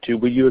between the two,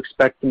 would you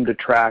expect them to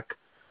track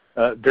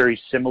very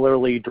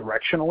similarly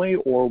directionally,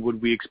 or would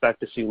we expect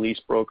to see lease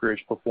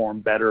brokerage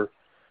perform better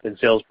than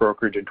sales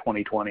brokerage in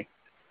 2020?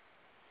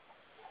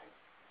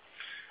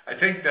 I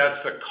think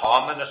that's the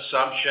common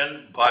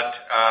assumption, but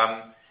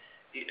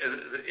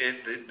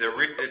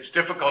it's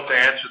difficult to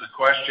answer the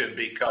question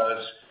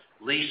because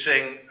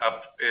leasing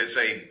is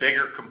a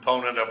bigger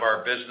component of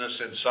our business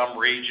in some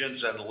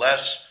regions and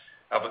less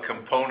of a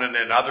component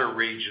in other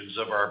regions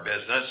of our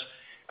business.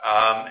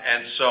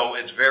 And so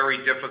it's very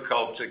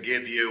difficult to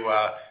give you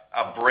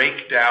a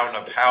breakdown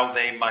of how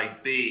they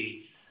might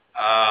be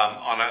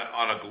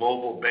on a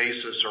global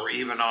basis or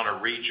even on a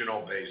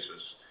regional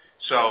basis.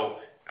 So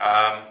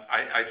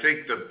I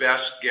think the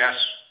best guess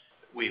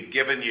we've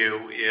given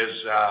you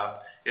is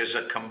a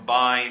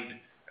combined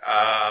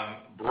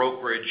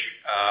brokerage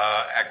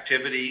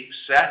activity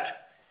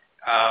set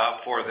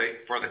for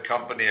the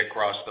company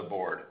across the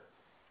board.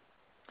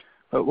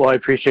 Well, I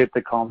appreciate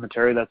the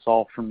commentary. That's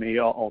all from me.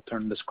 I'll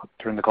turn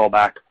the call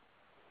back.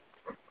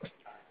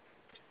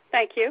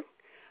 Thank you.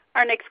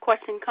 Our next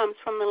question comes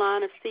from the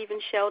line of Stephen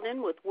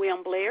Sheldon with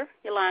William Blair.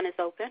 Your line is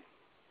open.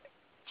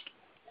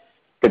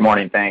 Good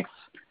morning. Thanks.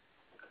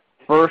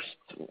 First,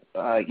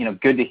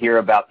 good to hear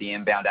about the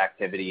inbound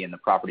activity in the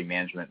property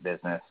management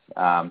business.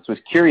 So I was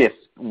curious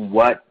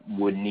what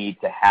would need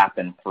to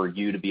happen for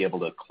you to be able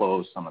to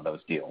close some of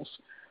those deals.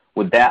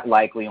 Would that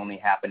likely only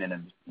happen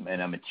in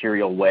a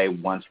material way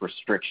once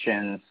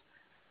restrictions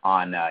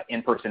on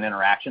in-person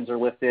interactions are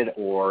lifted,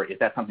 or is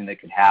that something that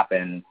could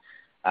happen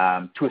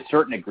to a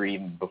certain degree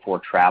before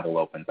travel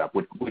opens up?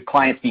 Would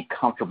clients be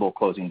comfortable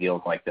closing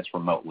deals like this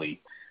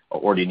remotely,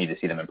 or do you need to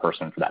see them in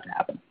person for that to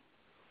happen?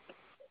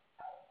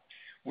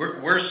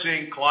 We're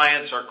seeing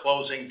clients are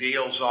closing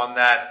deals on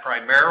that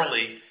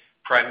primarily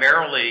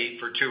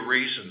for two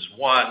reasons.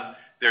 One,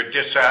 they're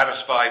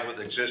dissatisfied with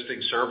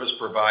existing service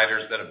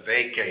providers that have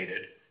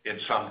vacated in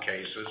some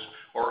cases,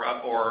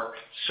 or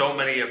so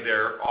many of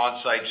their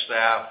on-site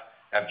staff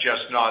have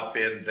just not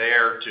been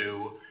there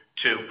to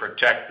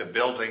protect the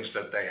buildings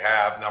that they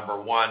have,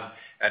 number one.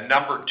 And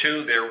number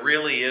two, there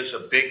really is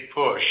a big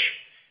push,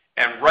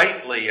 and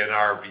rightly in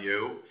our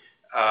view,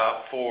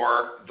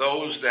 for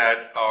those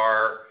that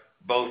are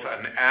both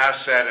an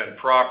asset and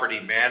property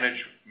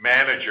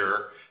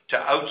manager to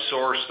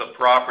outsource the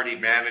property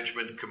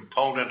management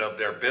component of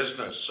their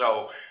business.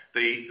 So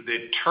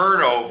the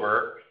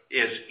turnover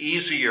is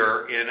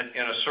easier in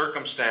a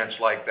circumstance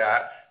like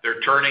that.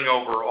 They're turning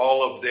over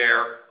all of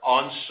their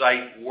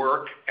on-site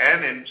work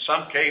and in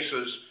some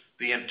cases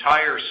the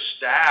entire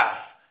staff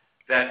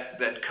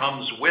that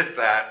comes with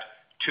that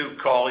to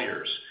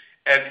Colliers.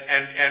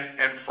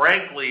 And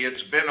frankly,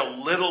 it's been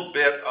a little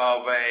bit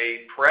of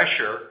a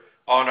pressure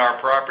on our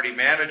property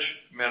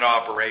management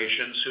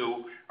operations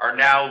who are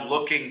now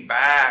looking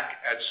back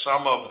at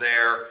some of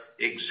their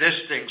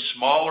existing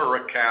smaller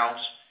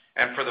accounts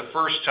and for the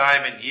first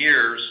time in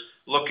years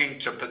looking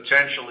to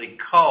potentially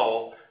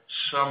cull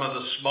some of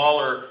the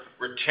smaller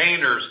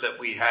retainers that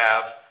we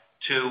have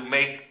to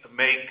make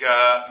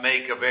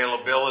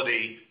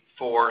availability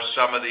for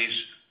some of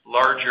these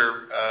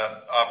larger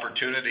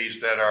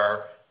opportunities that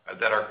are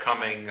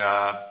coming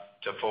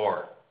to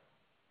fore.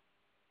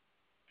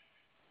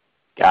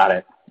 Got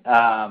it.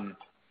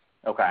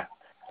 Okay.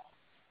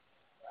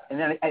 And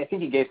then I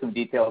think you gave some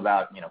detail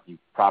about,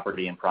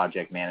 property and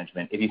project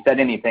management. If you said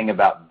anything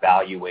about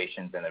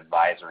valuations and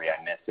advisory,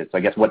 I missed it. So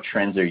I guess what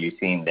trends are you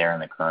seeing there in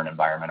the current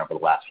environment over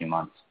the last few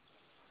months?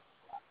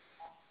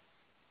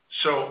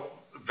 So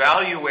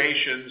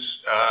valuations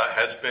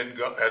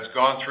has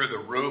gone through the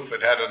roof.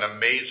 It had an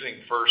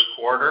amazing first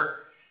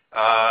quarter.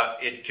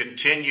 It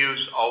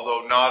continues,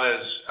 although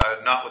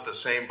not with the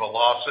same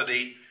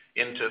velocity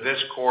into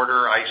this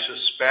quarter. I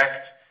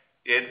suspect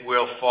it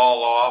will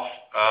fall off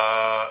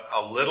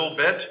a little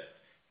bit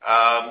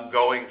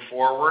going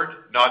forward,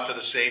 not to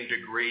the same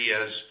degree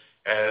as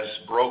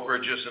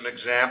brokerage as an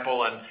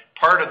example. And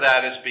part of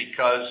that is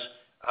because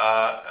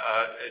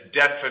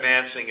debt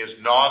financing is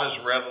not as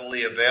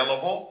readily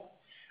available.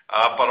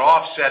 But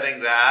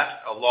offsetting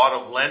that, a lot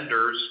of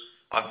lenders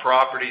on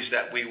properties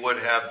that we would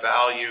have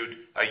valued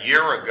a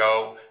year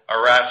ago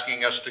are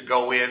asking us to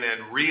go in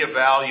and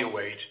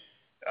reevaluate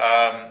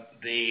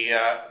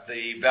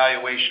the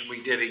valuation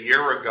we did a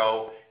year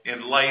ago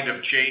in light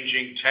of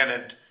changing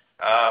tenant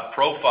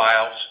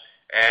profiles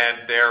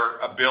and their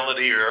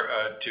ability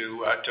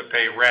to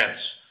pay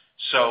rents.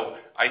 So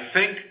I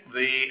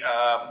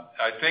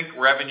think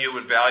revenue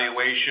and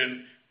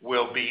valuation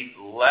will be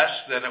less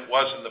than it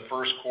was in the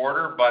first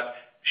quarter, but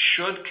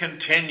should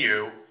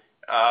continue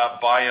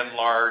by and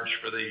large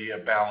for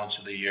the balance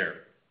of the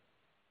year.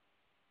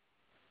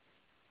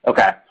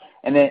 Okay.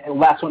 And then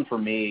last one for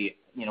me,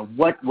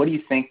 what do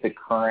you think the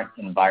current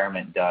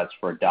environment does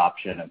for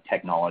adoption of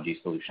technology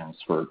solutions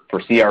for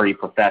CRE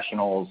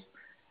professionals,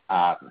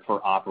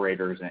 for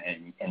operators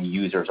and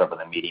users over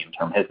the medium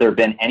term? Has there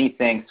been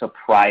anything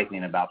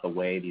surprising about the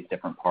way these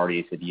different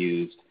parties have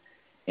used,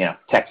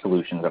 tech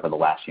solutions over the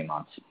last few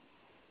months?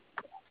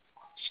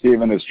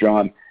 Stephen, it's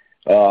John.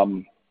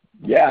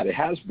 Yeah, it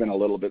has been a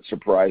little bit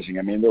surprising.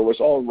 I mean, there was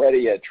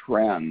already a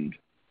trend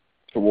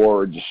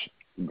towards,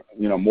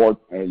 more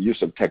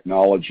use of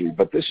technology,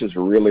 but this has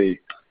really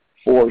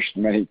forced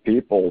many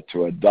people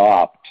to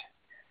adopt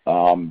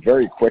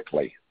very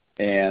quickly.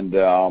 And,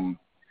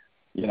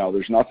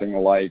 there's nothing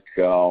like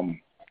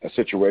a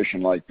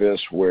situation like this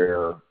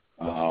where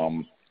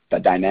the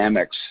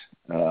dynamics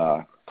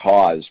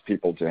cause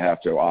people to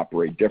have to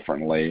operate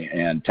differently,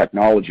 and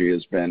technology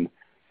has been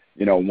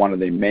one of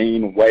the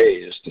main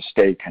ways to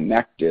stay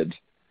connected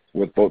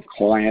with both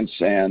clients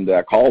and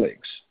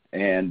colleagues.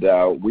 And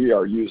we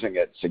are using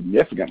it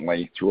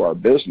significantly through our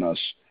business.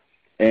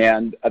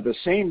 And at the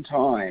same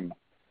time,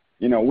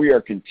 we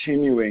are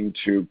continuing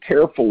to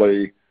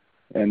carefully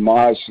and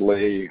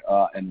modestly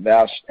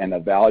invest and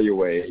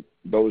evaluate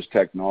those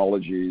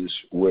technologies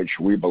which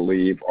we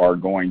believe are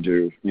going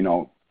to,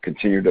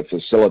 continue to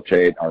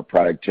facilitate our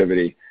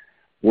productivity,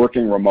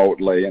 working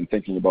remotely and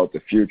thinking about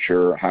the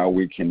future, how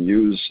we can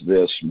use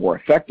this more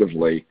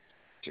effectively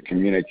to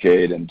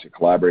communicate and to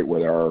collaborate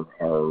with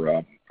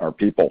our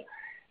people.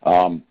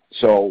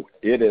 So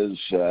it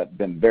has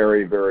been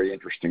very, very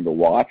interesting to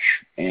watch,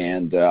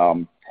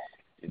 and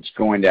it's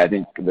going to, I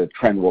think the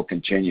trend will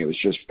continue. It's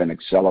just been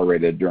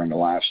accelerated during the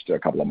last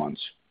couple of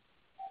months.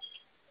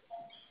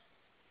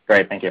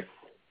 Great, thank you.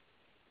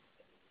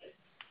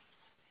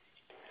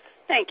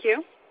 Thank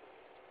you.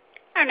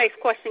 Our next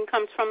question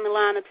comes from the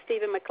line of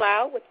Stephen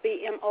MacLeod with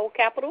BMO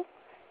Capital.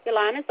 Your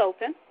line is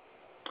open.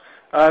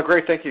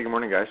 Great, thank you. Good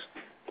morning, guys.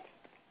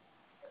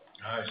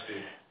 Hi,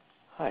 Steve.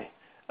 Hi.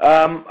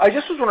 I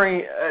just was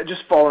wondering,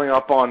 just following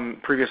up on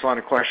previous line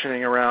of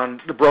questioning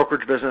around the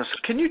brokerage business,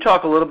 can you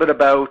talk a little bit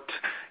about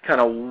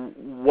kind of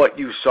what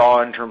you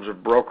saw in terms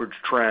of brokerage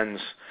trends,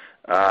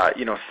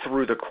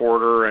 through the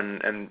quarter,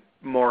 and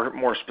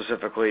more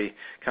specifically,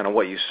 kind of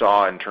what you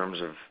saw in terms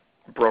of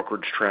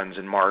brokerage trends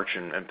in March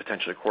and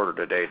potentially quarter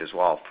to date as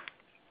well?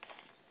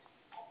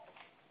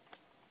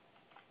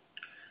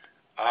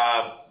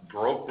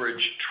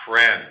 Brokerage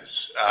trends.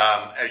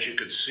 As you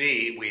could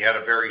see, we had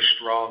a very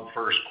strong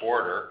first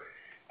quarter.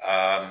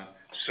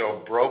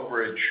 So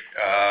brokerage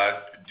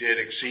did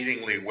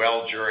exceedingly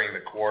well during the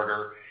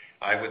quarter.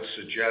 I would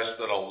suggest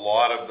that a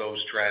lot of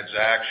those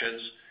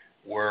transactions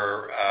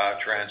were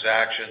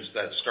transactions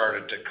that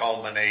started to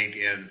culminate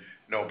in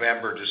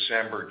November,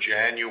 December,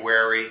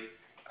 January,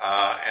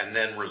 and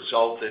then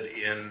resulted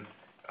in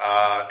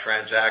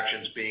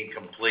transactions being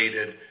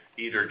completed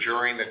either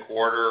during the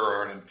quarter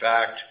or, in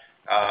fact,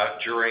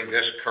 during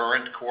this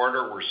current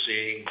quarter. We're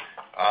seeing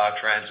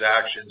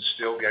transactions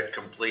still get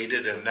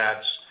completed, and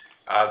that's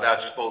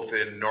both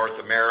in North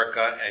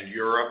America and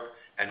Europe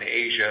and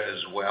Asia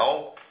as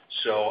well.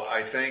 So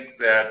I think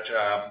that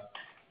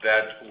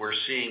we're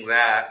seeing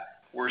that.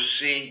 We're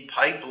seeing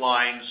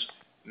pipelines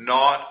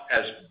not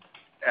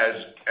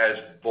as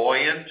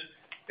buoyant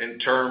in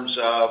terms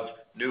of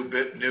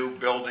new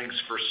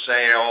buildings for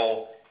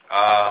sale,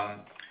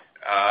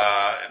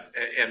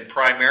 and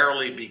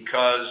primarily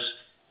because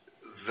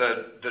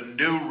the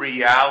new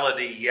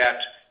reality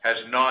yet has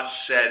not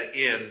set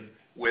in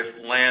with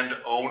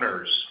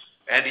landowners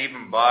and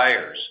even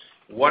buyers.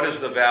 What is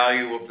the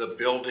value of the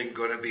building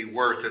going to be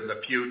worth in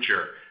the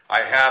future?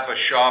 I have a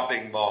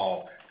shopping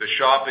mall. The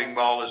shopping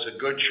mall is a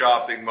good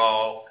shopping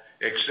mall,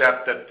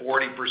 except that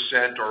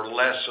 40% or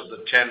less of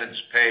the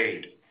tenants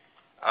paid.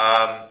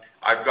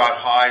 I've got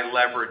high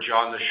leverage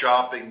on the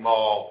shopping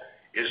mall.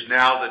 Is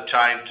now the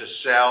time to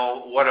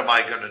sell? What am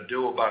I going to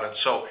do about it?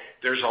 So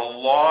there's a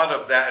lot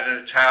of that,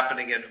 and it's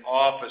happening in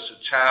office.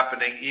 It's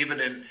happening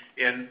even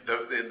in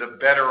the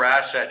better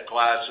asset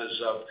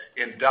classes of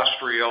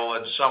industrial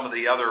and some of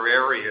the other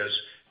areas.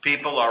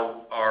 People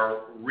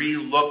are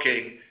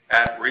re-looking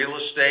at real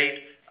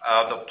estate.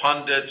 The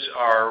pundits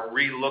are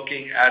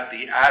re-looking at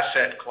the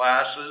asset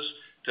classes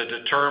to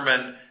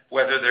determine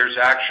whether there's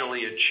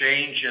actually a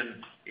change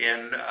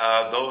in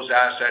those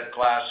asset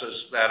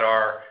classes that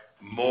are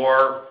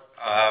more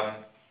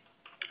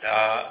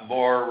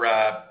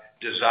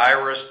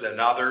desirous than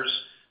others.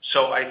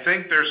 So I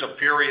think there's a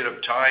period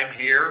of time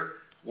here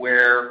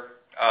where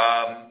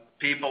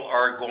people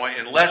are going,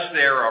 unless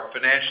they are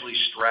financially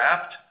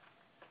strapped,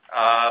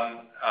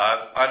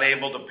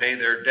 unable to pay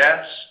their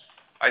debts.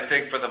 I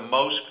think for the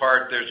most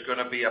part, there's going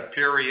to be a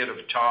period of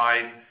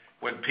time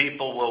when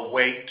people will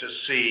wait to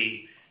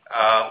see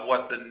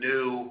what the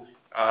new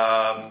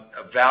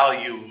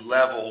value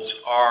levels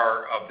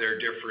are of their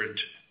different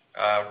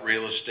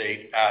real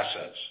estate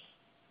assets.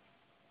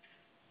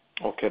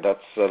 Okay,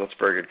 that's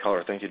very good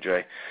color. Thank you,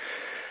 Jay.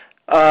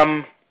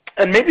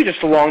 And maybe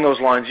just along those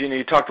lines,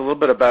 you talked a little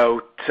bit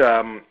about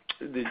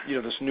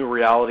this new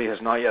reality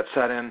has not yet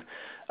set in.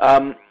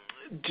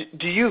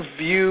 Do you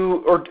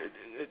view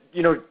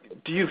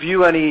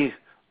any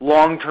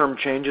long-term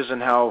changes in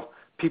how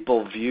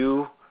people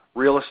view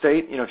real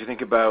estate? If you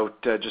think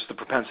about just the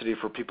propensity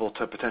for people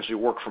to potentially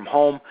work from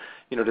home,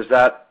 does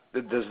that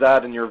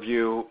in your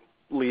view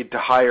lead to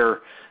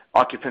higher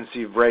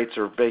occupancy rates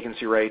or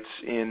vacancy rates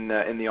in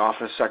the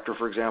office sector,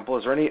 for example?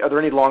 Are there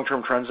any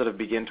long-term trends that have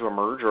begun to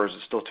emerge, or is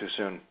it still too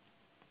soon?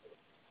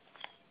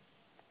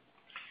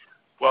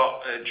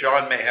 Well,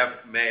 John may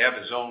have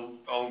his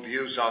own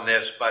views on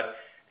this, but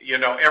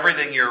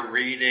everything you're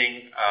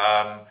reading,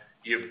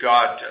 you've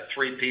got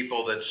 3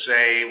 people that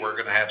say we're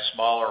going to have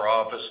smaller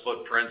office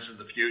footprints in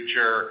the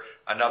future.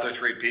 Another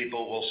 3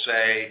 people will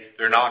say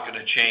they're not going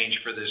to change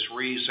for this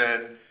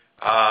reason.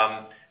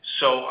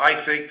 So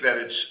I think that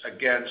it's,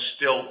 again,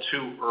 still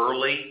too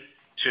early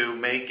to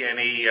make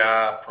any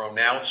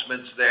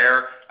pronouncements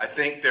there. I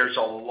think there's a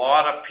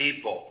lot of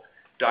people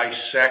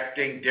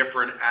dissecting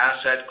different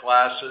asset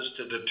classes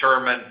to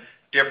determine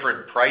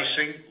different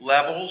pricing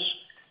levels.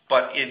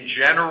 But in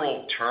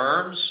general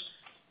terms,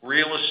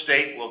 real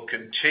estate will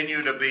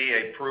continue to be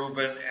a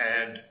proven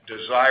and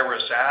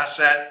desirous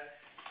asset.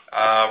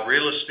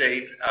 Real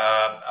estate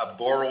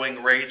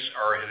borrowing rates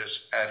are at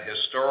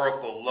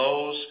historical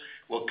lows,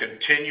 will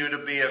continue to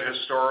be at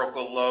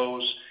historical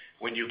lows.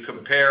 When you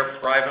compare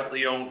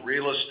privately owned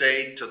real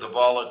estate to the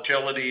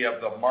volatility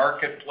of the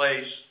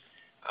marketplace,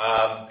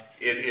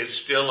 it is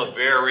still a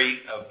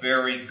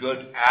very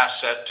good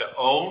asset to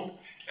own.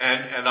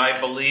 And I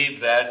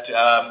believe that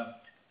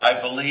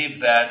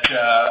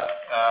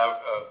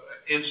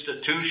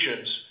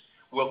institutions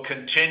will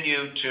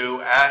continue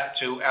to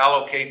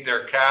allocate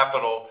their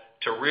capital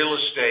to real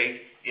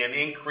estate in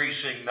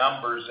increasing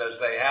numbers as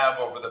they have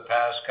over the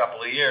past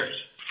couple of years.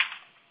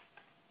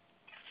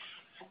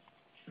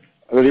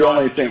 The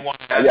only thing,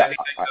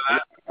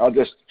 I'll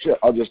just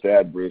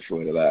add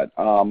briefly to that.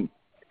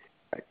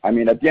 At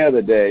the end of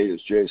the day,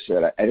 as Jay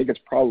said, I think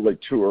it's probably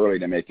too early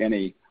to make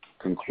any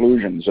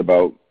conclusions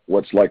about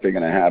what's likely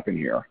going to happen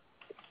here.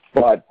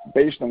 But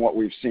based on what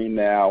we've seen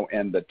now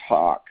and the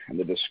talk and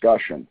the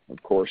discussion, of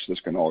course,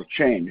 this can all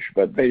change,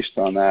 but based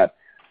on that,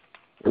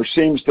 there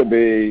seems to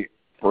be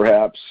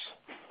perhaps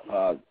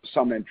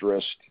some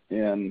interest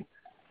in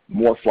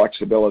more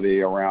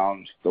flexibility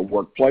around the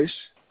workplace.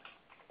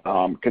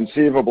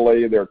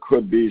 Conceivably, there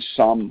could be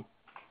some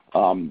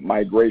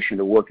migration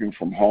to working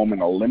from home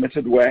in a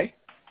limited way.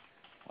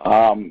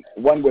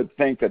 One would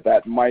think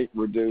that might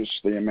reduce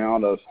the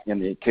amount of, in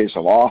the case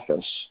of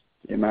office,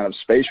 the amount of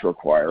space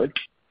required.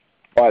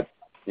 But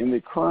in the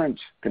current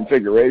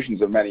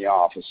configurations of many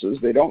offices,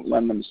 they don't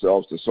lend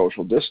themselves to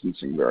social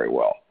distancing very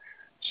well.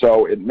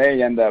 So it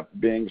may end up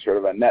being sort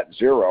of a net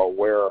zero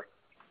where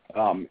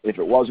if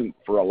it wasn't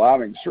for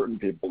allowing certain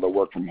people to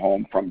work from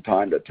home from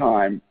time to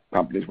time,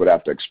 companies would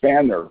have to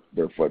expand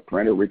their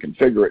footprint or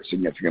reconfigure it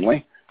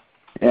significantly.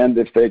 And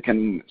if they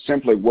can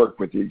simply work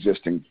with the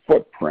existing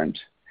footprint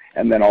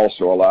and then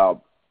also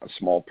allow a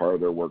small part of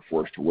their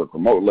workforce to work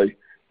remotely,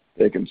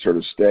 they can sort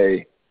of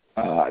stay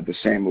at the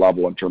same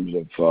level in terms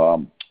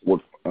of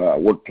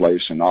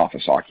workplace and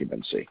office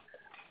occupancy.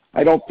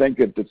 I don't think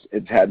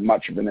it's had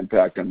much of an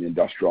impact on the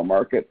industrial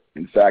market.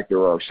 In fact,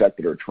 there are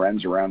secular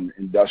trends around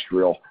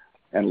industrial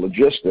and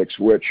logistics,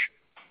 which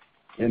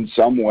in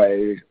some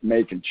way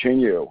may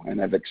continue and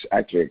have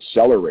actually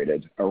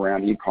accelerated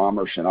around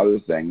e-commerce and other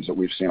things that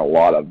we've seen a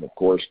lot of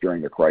course,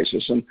 during the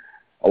crisis, and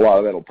a lot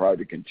of that will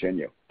probably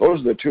continue.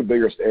 Those are the 2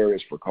 biggest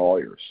areas for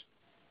Colliers.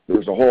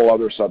 There's a whole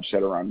other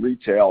subset around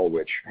retail,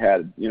 which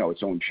had,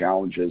 its own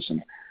challenges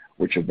and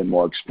which have been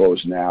more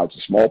exposed now. It's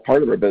a small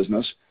part of our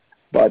business,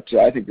 but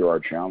I think there are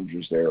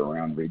challenges there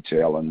around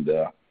retail and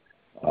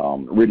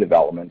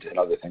redevelopment and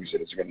other things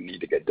that is going to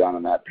need to get done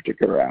in that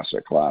particular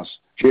asset class.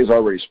 She has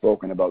already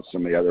spoken about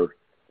some of the other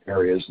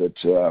areas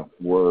that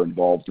we're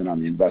involved in on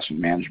the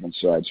investment management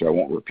side, so I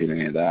won't repeat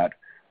any of that.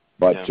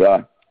 But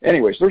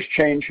anyways, there's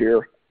change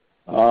here,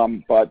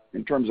 but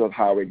in terms of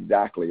how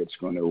exactly it's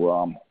going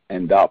to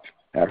end up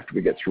after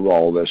we get through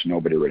all of this,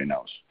 nobody really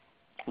knows.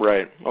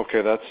 Right.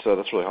 Okay, that's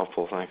really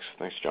helpful. Thanks,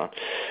 John.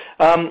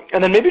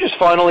 And then maybe just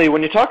finally,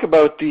 when you talk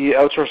about the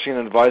outsourcing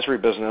and advisory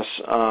business,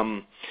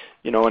 and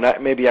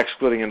maybe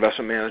excluding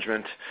investment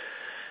management,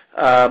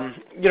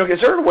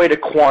 is there a way to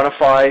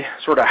quantify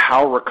sort of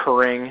how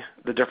recurring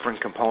the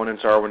different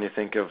components are when you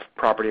think of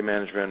property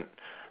management,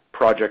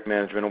 project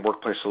management, and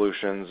workplace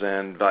solutions,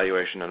 and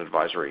valuation and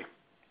advisory?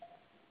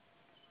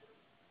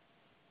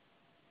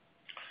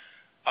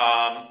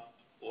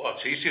 Well,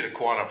 it's easy to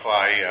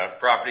quantify.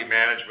 Property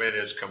management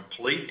is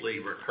completely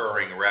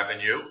recurring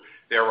revenue.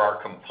 There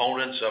are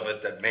components of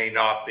it that may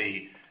not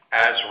be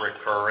as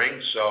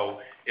recurring. So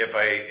if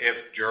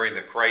during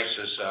the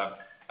crisis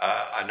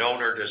an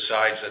owner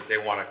decides that they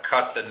want to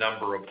cut the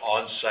number of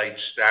on-site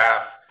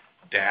staff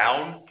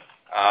down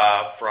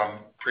from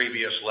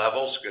previous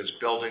levels because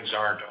buildings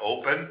aren't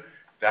open,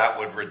 that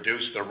would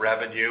reduce the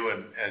revenue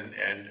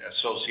and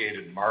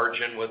associated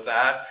margin with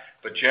that.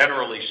 But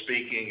generally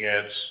speaking,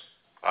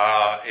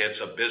 it's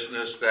a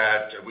business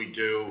that we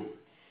do,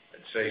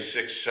 let's say,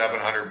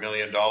 $600-700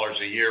 million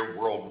a year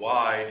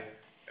worldwide,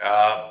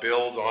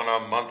 billed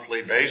on a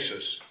monthly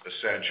basis,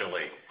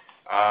 essentially.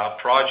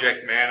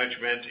 Project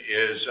management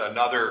is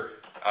another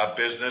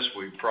business.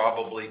 We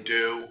probably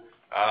do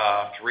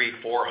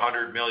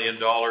 $300-400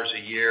 million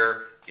a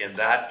year in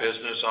that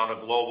business on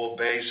a global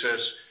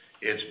basis.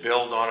 It's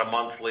billed on a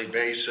monthly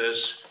basis.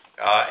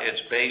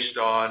 It's based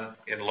on,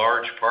 in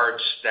large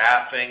part,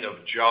 staffing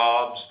of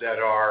jobs that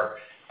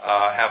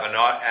have an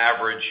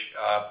average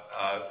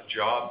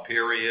job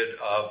period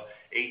of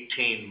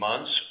 18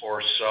 months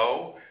or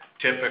so.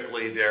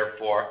 Typically,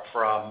 therefore,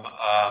 from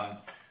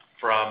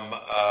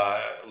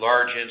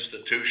large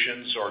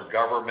institutions or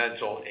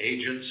governmental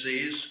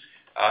agencies,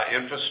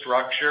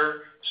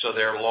 infrastructure. So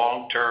they're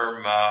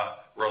long-term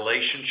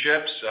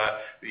relationships.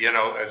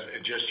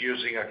 Just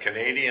using a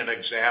Canadian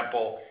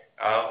example,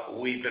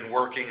 we've been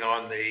working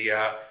on the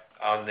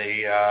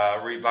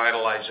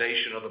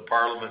revitalization of the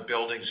Parliament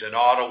buildings in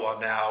Ottawa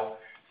now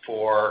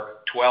for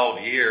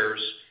 12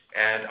 years,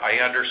 and I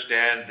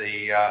understand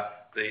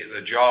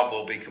the job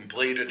will be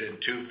completed in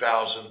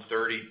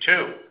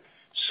 2032.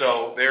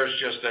 So there's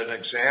just an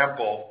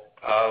example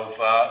of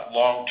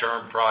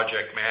long-term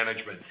project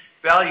management.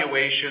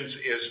 Valuations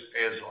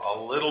is a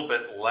little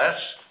bit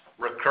less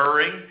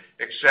recurring,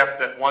 except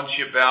that once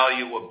you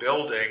value a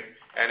building,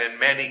 and in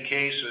many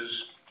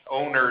cases,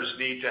 owners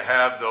need to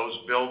have those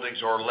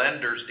buildings or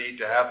lenders need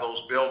to have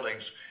those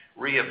buildings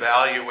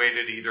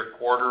reevaluated either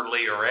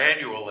quarterly or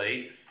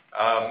annually.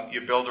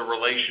 You build a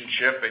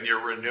relationship and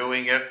you're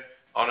renewing it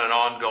on an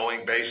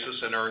ongoing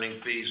basis and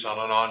earning fees on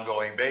an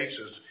ongoing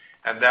basis.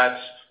 And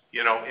that's,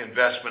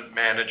 investment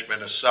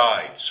management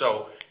aside.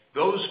 So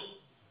those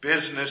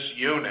business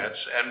units,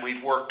 and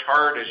we've worked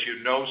hard, as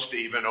you know,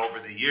 Stephen, over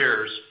the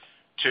years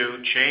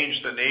to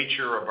change the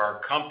nature of our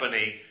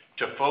company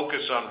to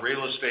focus on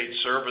real estate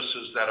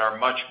services that are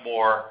much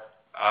more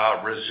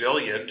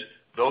resilient.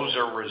 Those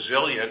are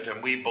resilient,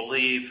 and we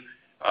believe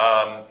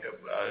our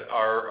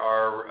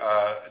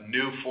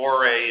new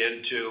foray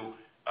into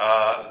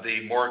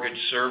the mortgage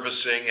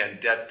servicing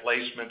and debt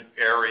placement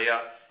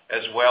area,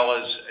 as well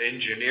as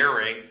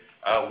engineering,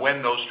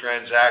 when those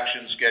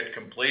transactions get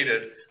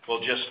completed,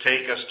 will just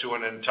take us to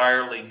an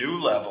entirely new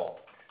level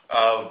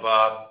of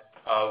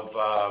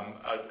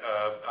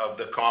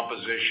the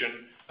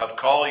composition of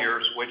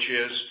Colliers, which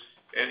is,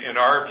 in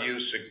our view,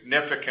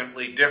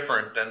 significantly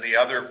different than the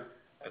other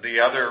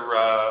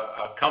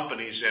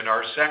companies in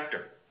our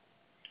sector.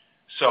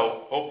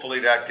 So hopefully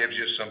that gives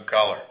you some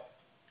color.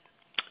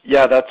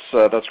 Yeah,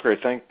 that's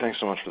great. Thanks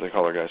so much for the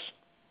color, guys.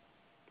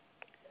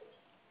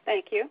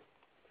 Thank you.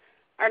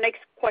 Our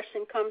next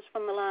question comes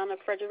from the line of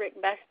Frederic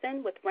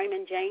Bastien with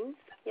Raymond James.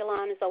 Your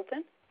line is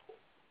open.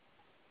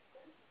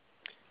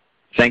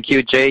 Thank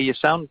you, Jay. You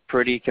sound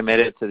pretty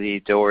committed to the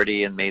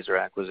Doherty and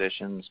Maser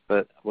acquisitions,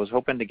 but I was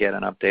hoping to get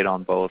an update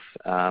on both.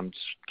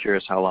 Just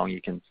curious how long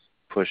you can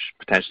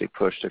potentially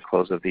push to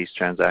close of these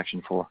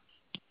transactions for.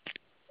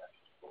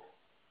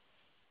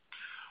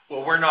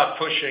 Well, we're not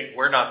pushing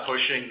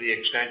the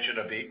extension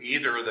of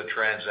either of the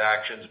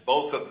transactions.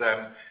 Both of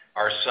them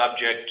are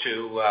subject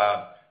to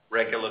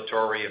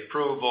regulatory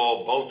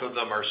approval. Both of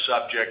them are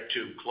subject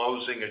to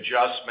closing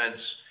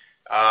adjustments.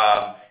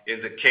 In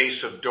the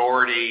case of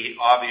Doherty,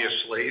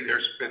 obviously,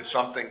 there's been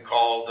something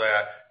called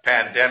a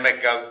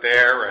pandemic out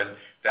there, and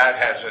that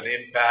has an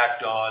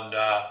impact on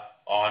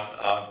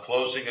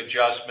closing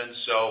adjustments.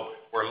 So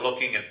we're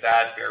looking at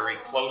that very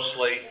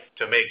closely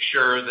to make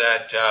sure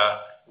that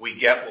we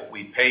get what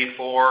we pay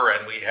for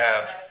and we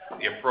have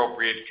the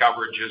appropriate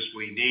coverages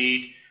we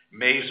need.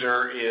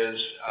 Maser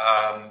is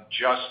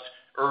just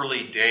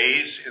early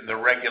days in the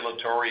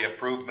regulatory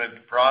approval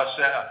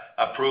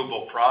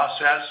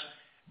process.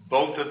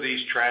 Both of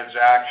these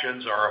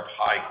transactions are of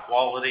high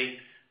quality.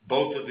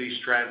 Both of these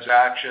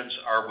transactions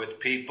are with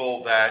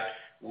people that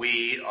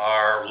we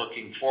are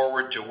looking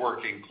forward to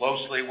working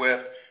closely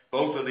with.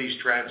 Both of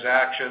these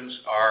transactions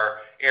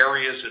are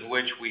areas in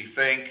which we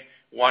think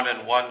 1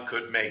 and 1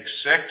 could make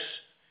 6.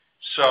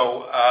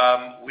 So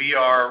we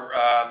are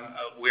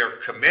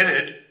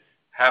committed.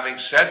 Having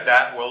said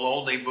that, we'll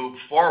only move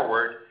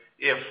forward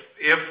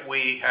if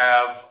we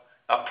have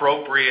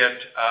appropriate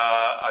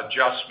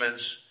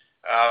adjustments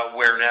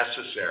where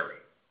necessary.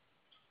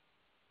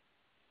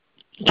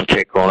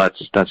 Okay, cool.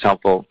 That's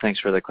helpful.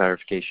 Thanks for the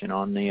clarification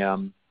on the.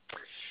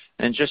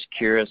 And just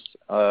curious,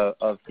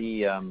 of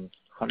the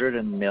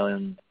 $150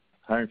 million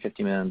or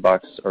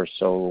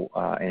so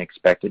in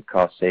expected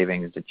cost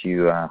savings that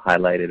you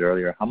highlighted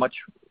earlier, how much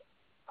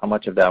how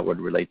much of that would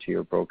relate to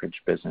your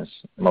brokerage business?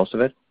 Most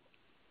of it?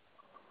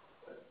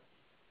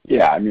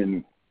 Yeah, I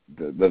mean,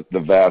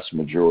 the vast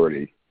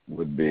majority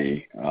would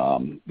be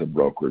the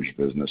brokerage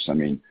business. I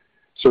mean,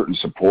 certain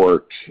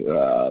support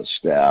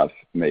staff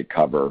may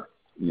cover,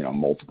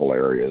 multiple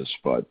areas,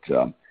 but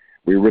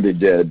we really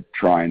did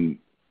try and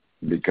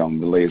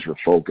become laser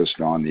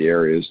focused on the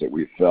areas that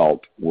we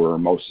felt were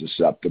most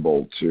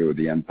susceptible to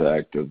the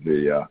impact of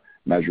the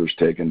measures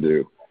taken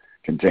to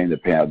contain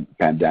the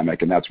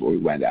pandemic, and that's what we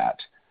went at.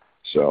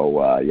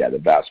 So, the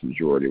vast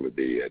majority would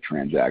be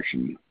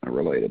transaction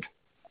related.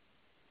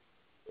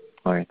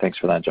 All right, thanks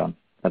for that, John.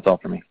 That's all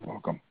for me.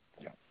 Welcome.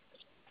 Yeah.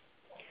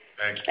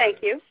 Thanks. Thank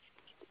you.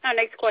 Our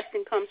next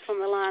question comes from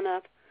the line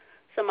of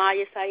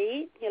Samaya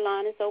Saeed. Your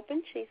line is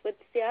open. She's with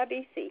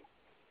CIBC.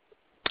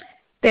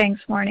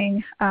 Thanks.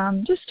 Morning.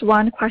 Just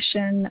one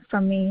question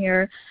from me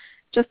here.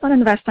 Just on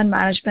investment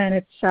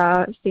management,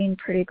 it's seen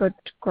pretty good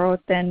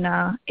growth in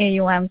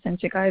AUM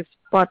since you guys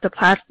bought the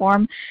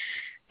platform.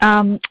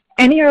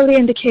 Any early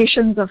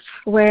indications of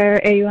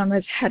where AUM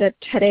is headed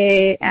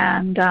today,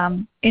 and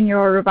in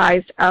your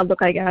revised outlook,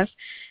 I guess,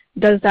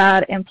 does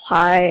that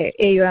imply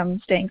AUM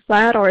staying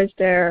flat, or is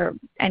there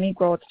any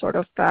growth sort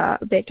of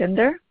baked in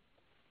there?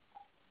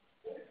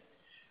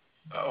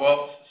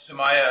 Well,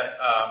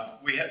 Samaya,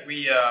 we had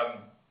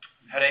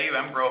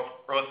AUM growth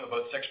of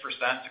about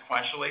 6%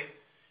 sequentially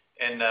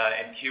in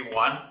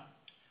Q1,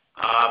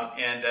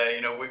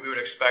 and we would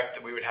expect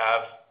that we would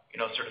have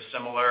sort of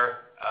similar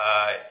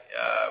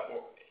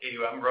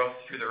AUM growth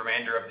through the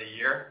remainder of the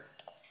year,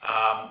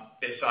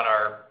 based on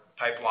our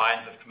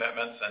pipelines of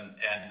commitments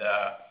and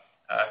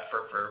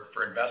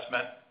for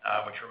investment,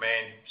 which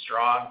remain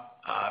strong,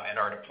 and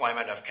our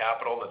deployment of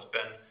capital that's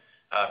been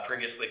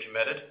previously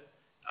committed.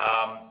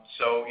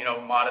 So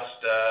modest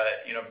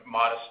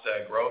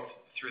growth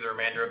through the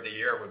remainder of the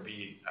year would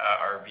be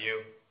our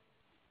view.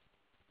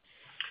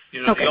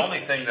 Okay. The only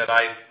thing I'd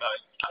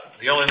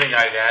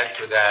add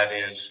to that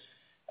is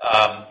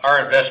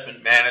our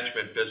investment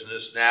management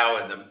business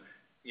now in the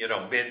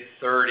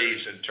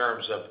mid-30s in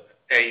terms of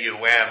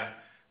AUM,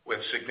 with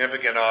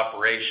significant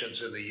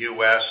operations in the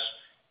U.S.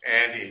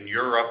 and in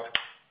Europe,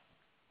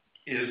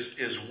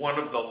 is one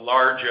of the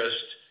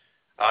largest,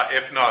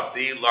 if not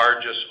the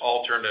largest,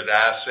 alternate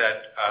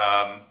asset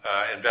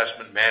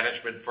investment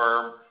management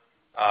firm.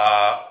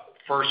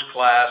 First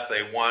class,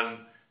 they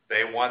won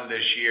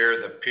this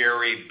year the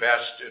PERE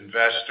Best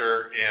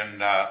Investor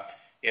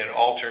in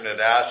alternate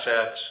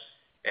assets.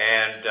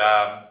 And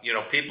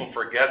people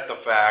forget the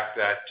fact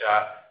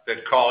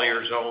that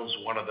Colliers owns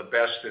one of the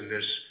best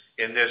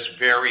in this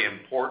very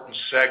important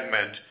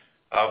segment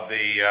of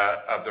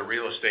the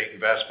real estate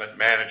investment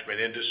management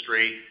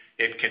industry.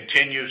 It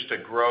continues to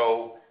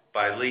grow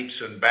by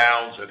leaps and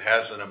bounds. It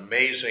has an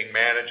amazing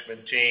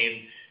management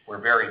team.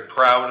 We're very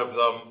proud of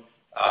them.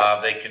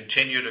 They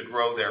continue to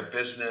grow their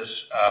business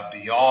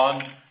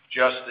beyond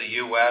just the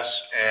U.S.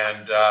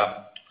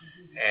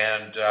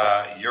 and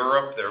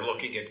Europe. They're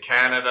looking at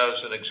Canada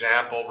as an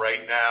example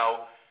right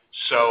now.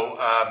 So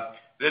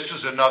this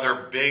is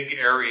another big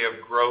area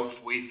of growth,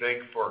 we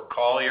think, for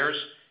Colliers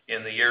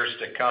in the years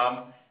to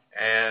come.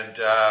 And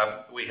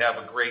we have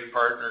a great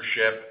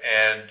partnership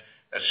and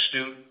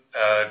astute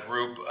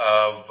group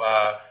of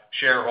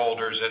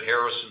shareholders at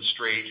Harrison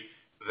Street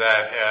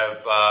that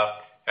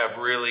have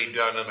really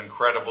done an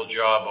incredible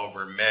job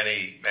over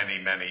many, many,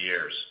 many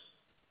years.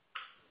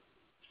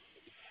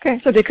 Okay,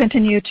 so they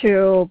continue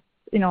to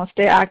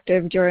stay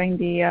active during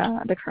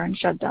the current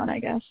shutdown, I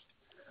guess.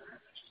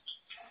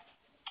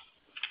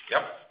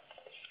 Yep.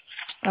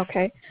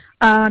 Okay.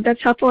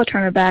 That's helpful. I'll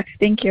turn it back.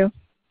 Thank you.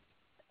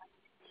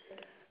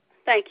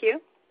 Thank you.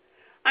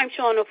 I'm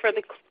showing no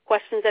further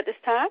questions at this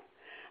time.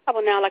 I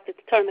would now like to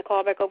turn the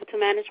call back over to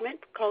management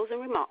for closing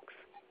remarks.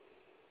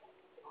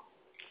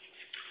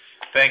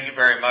 Thank you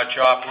very much,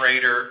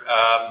 operator.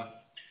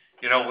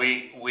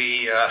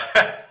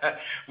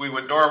 We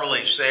would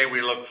normally say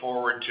we look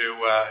forward to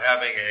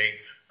having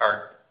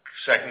our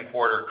second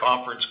quarter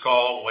conference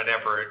call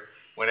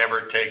whenever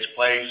it takes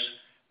place.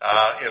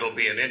 It'll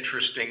be an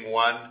interesting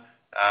one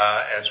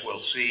as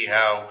we'll see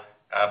how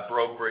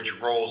brokerage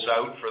rolls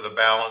out for the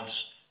balance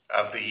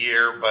of the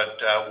year, but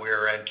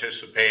we're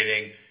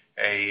anticipating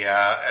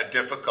a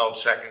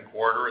difficult second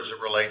quarter as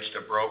it relates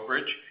to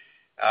brokerage.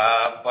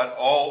 But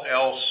all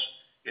else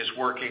is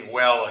working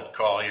well at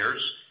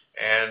Colliers,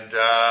 and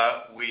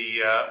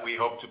we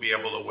hope to be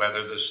able to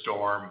weather the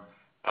storm,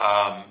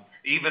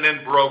 even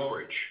in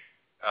brokerage,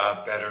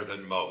 better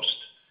than most.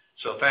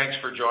 So thanks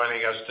for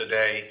joining us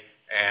today,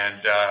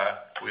 and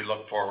we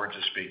look forward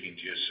to speaking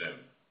to you soon.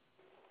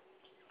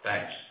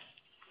 Thanks.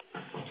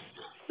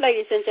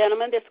 Ladies and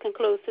gentlemen, this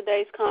concludes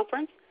today's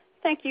conference.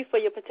 Thank you for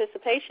your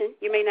participation.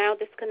 You may now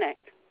disconnect.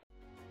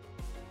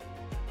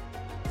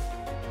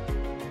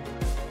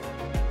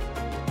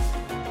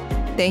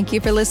 Thank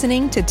you for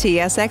listening to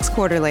TSX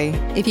Quarterly.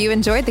 If you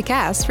enjoyed the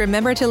cast,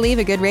 remember to leave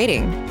a good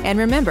rating. And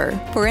remember,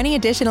 for any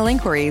additional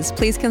inquiries,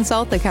 please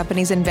consult the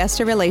company's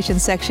investor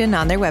relations section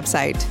on their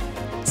website.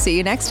 See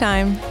you next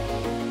time.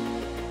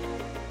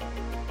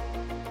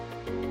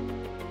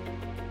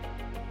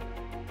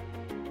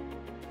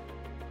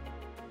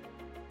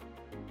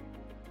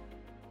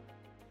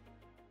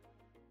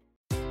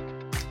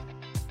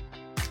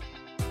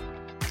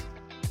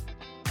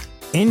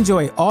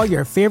 Enjoy all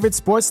your favorite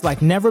sports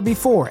like never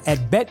before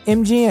at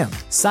BetMGM.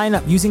 Sign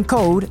up using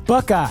code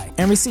Buckeye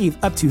and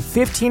receive up to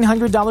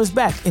 $1,500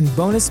 back in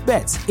bonus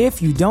bets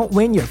if you don't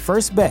win your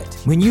first bet.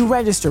 When you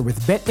register with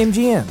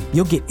BetMGM,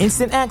 you'll get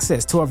instant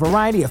access to a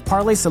variety of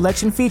parlay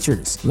selection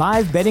features,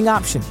 live betting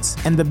options,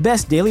 and the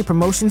best daily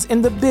promotions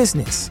in the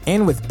business.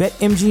 And with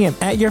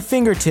BetMGM at your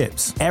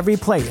fingertips, every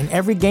play and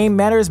every game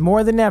matters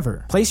more than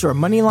ever. Place your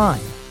money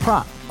line,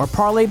 prop, or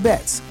parlay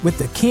bets with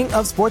the king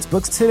of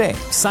sportsbooks today.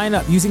 Sign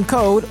up using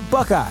code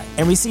Buckeye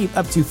and receive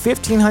up to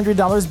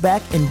 $1,500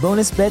 back in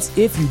bonus bets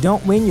if you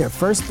don't win your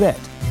first bet.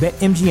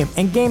 BetMGM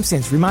and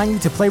GameSense remind you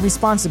to play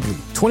responsibly.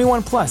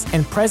 21 plus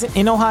and present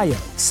in Ohio,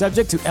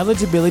 subject to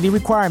eligibility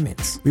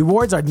requirements.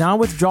 Rewards are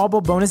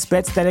non-withdrawable bonus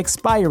bets that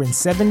expire in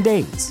 7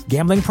 days.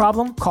 Gambling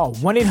problem? Call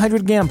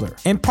 1-800-GAMBLER.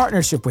 In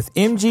partnership with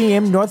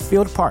MGM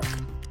Northfield Park.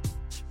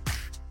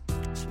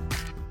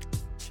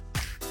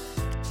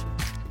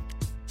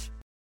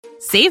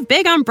 Save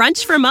big on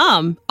brunch for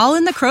mom, all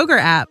in the Kroger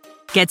app.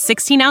 Get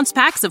 16-ounce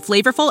packs of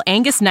flavorful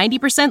Angus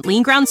 90%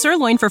 lean ground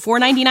sirloin for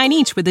 $4.99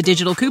 each with a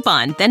digital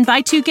coupon. Then buy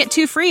 2, get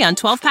 2 free on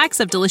 12 packs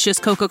of delicious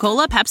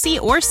Coca-Cola,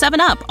 Pepsi, or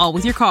 7-Up, all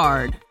with your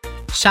card.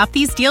 Shop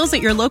these deals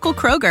at your local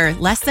Kroger,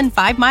 less than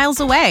 5 miles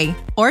away.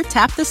 Or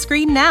tap the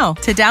screen now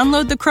to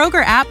download the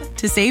Kroger app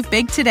to save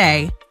big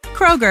today.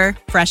 Kroger,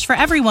 fresh for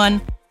everyone.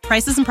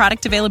 Prices and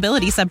product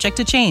availability subject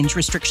to change.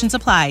 Restrictions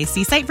apply.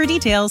 See site for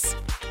details.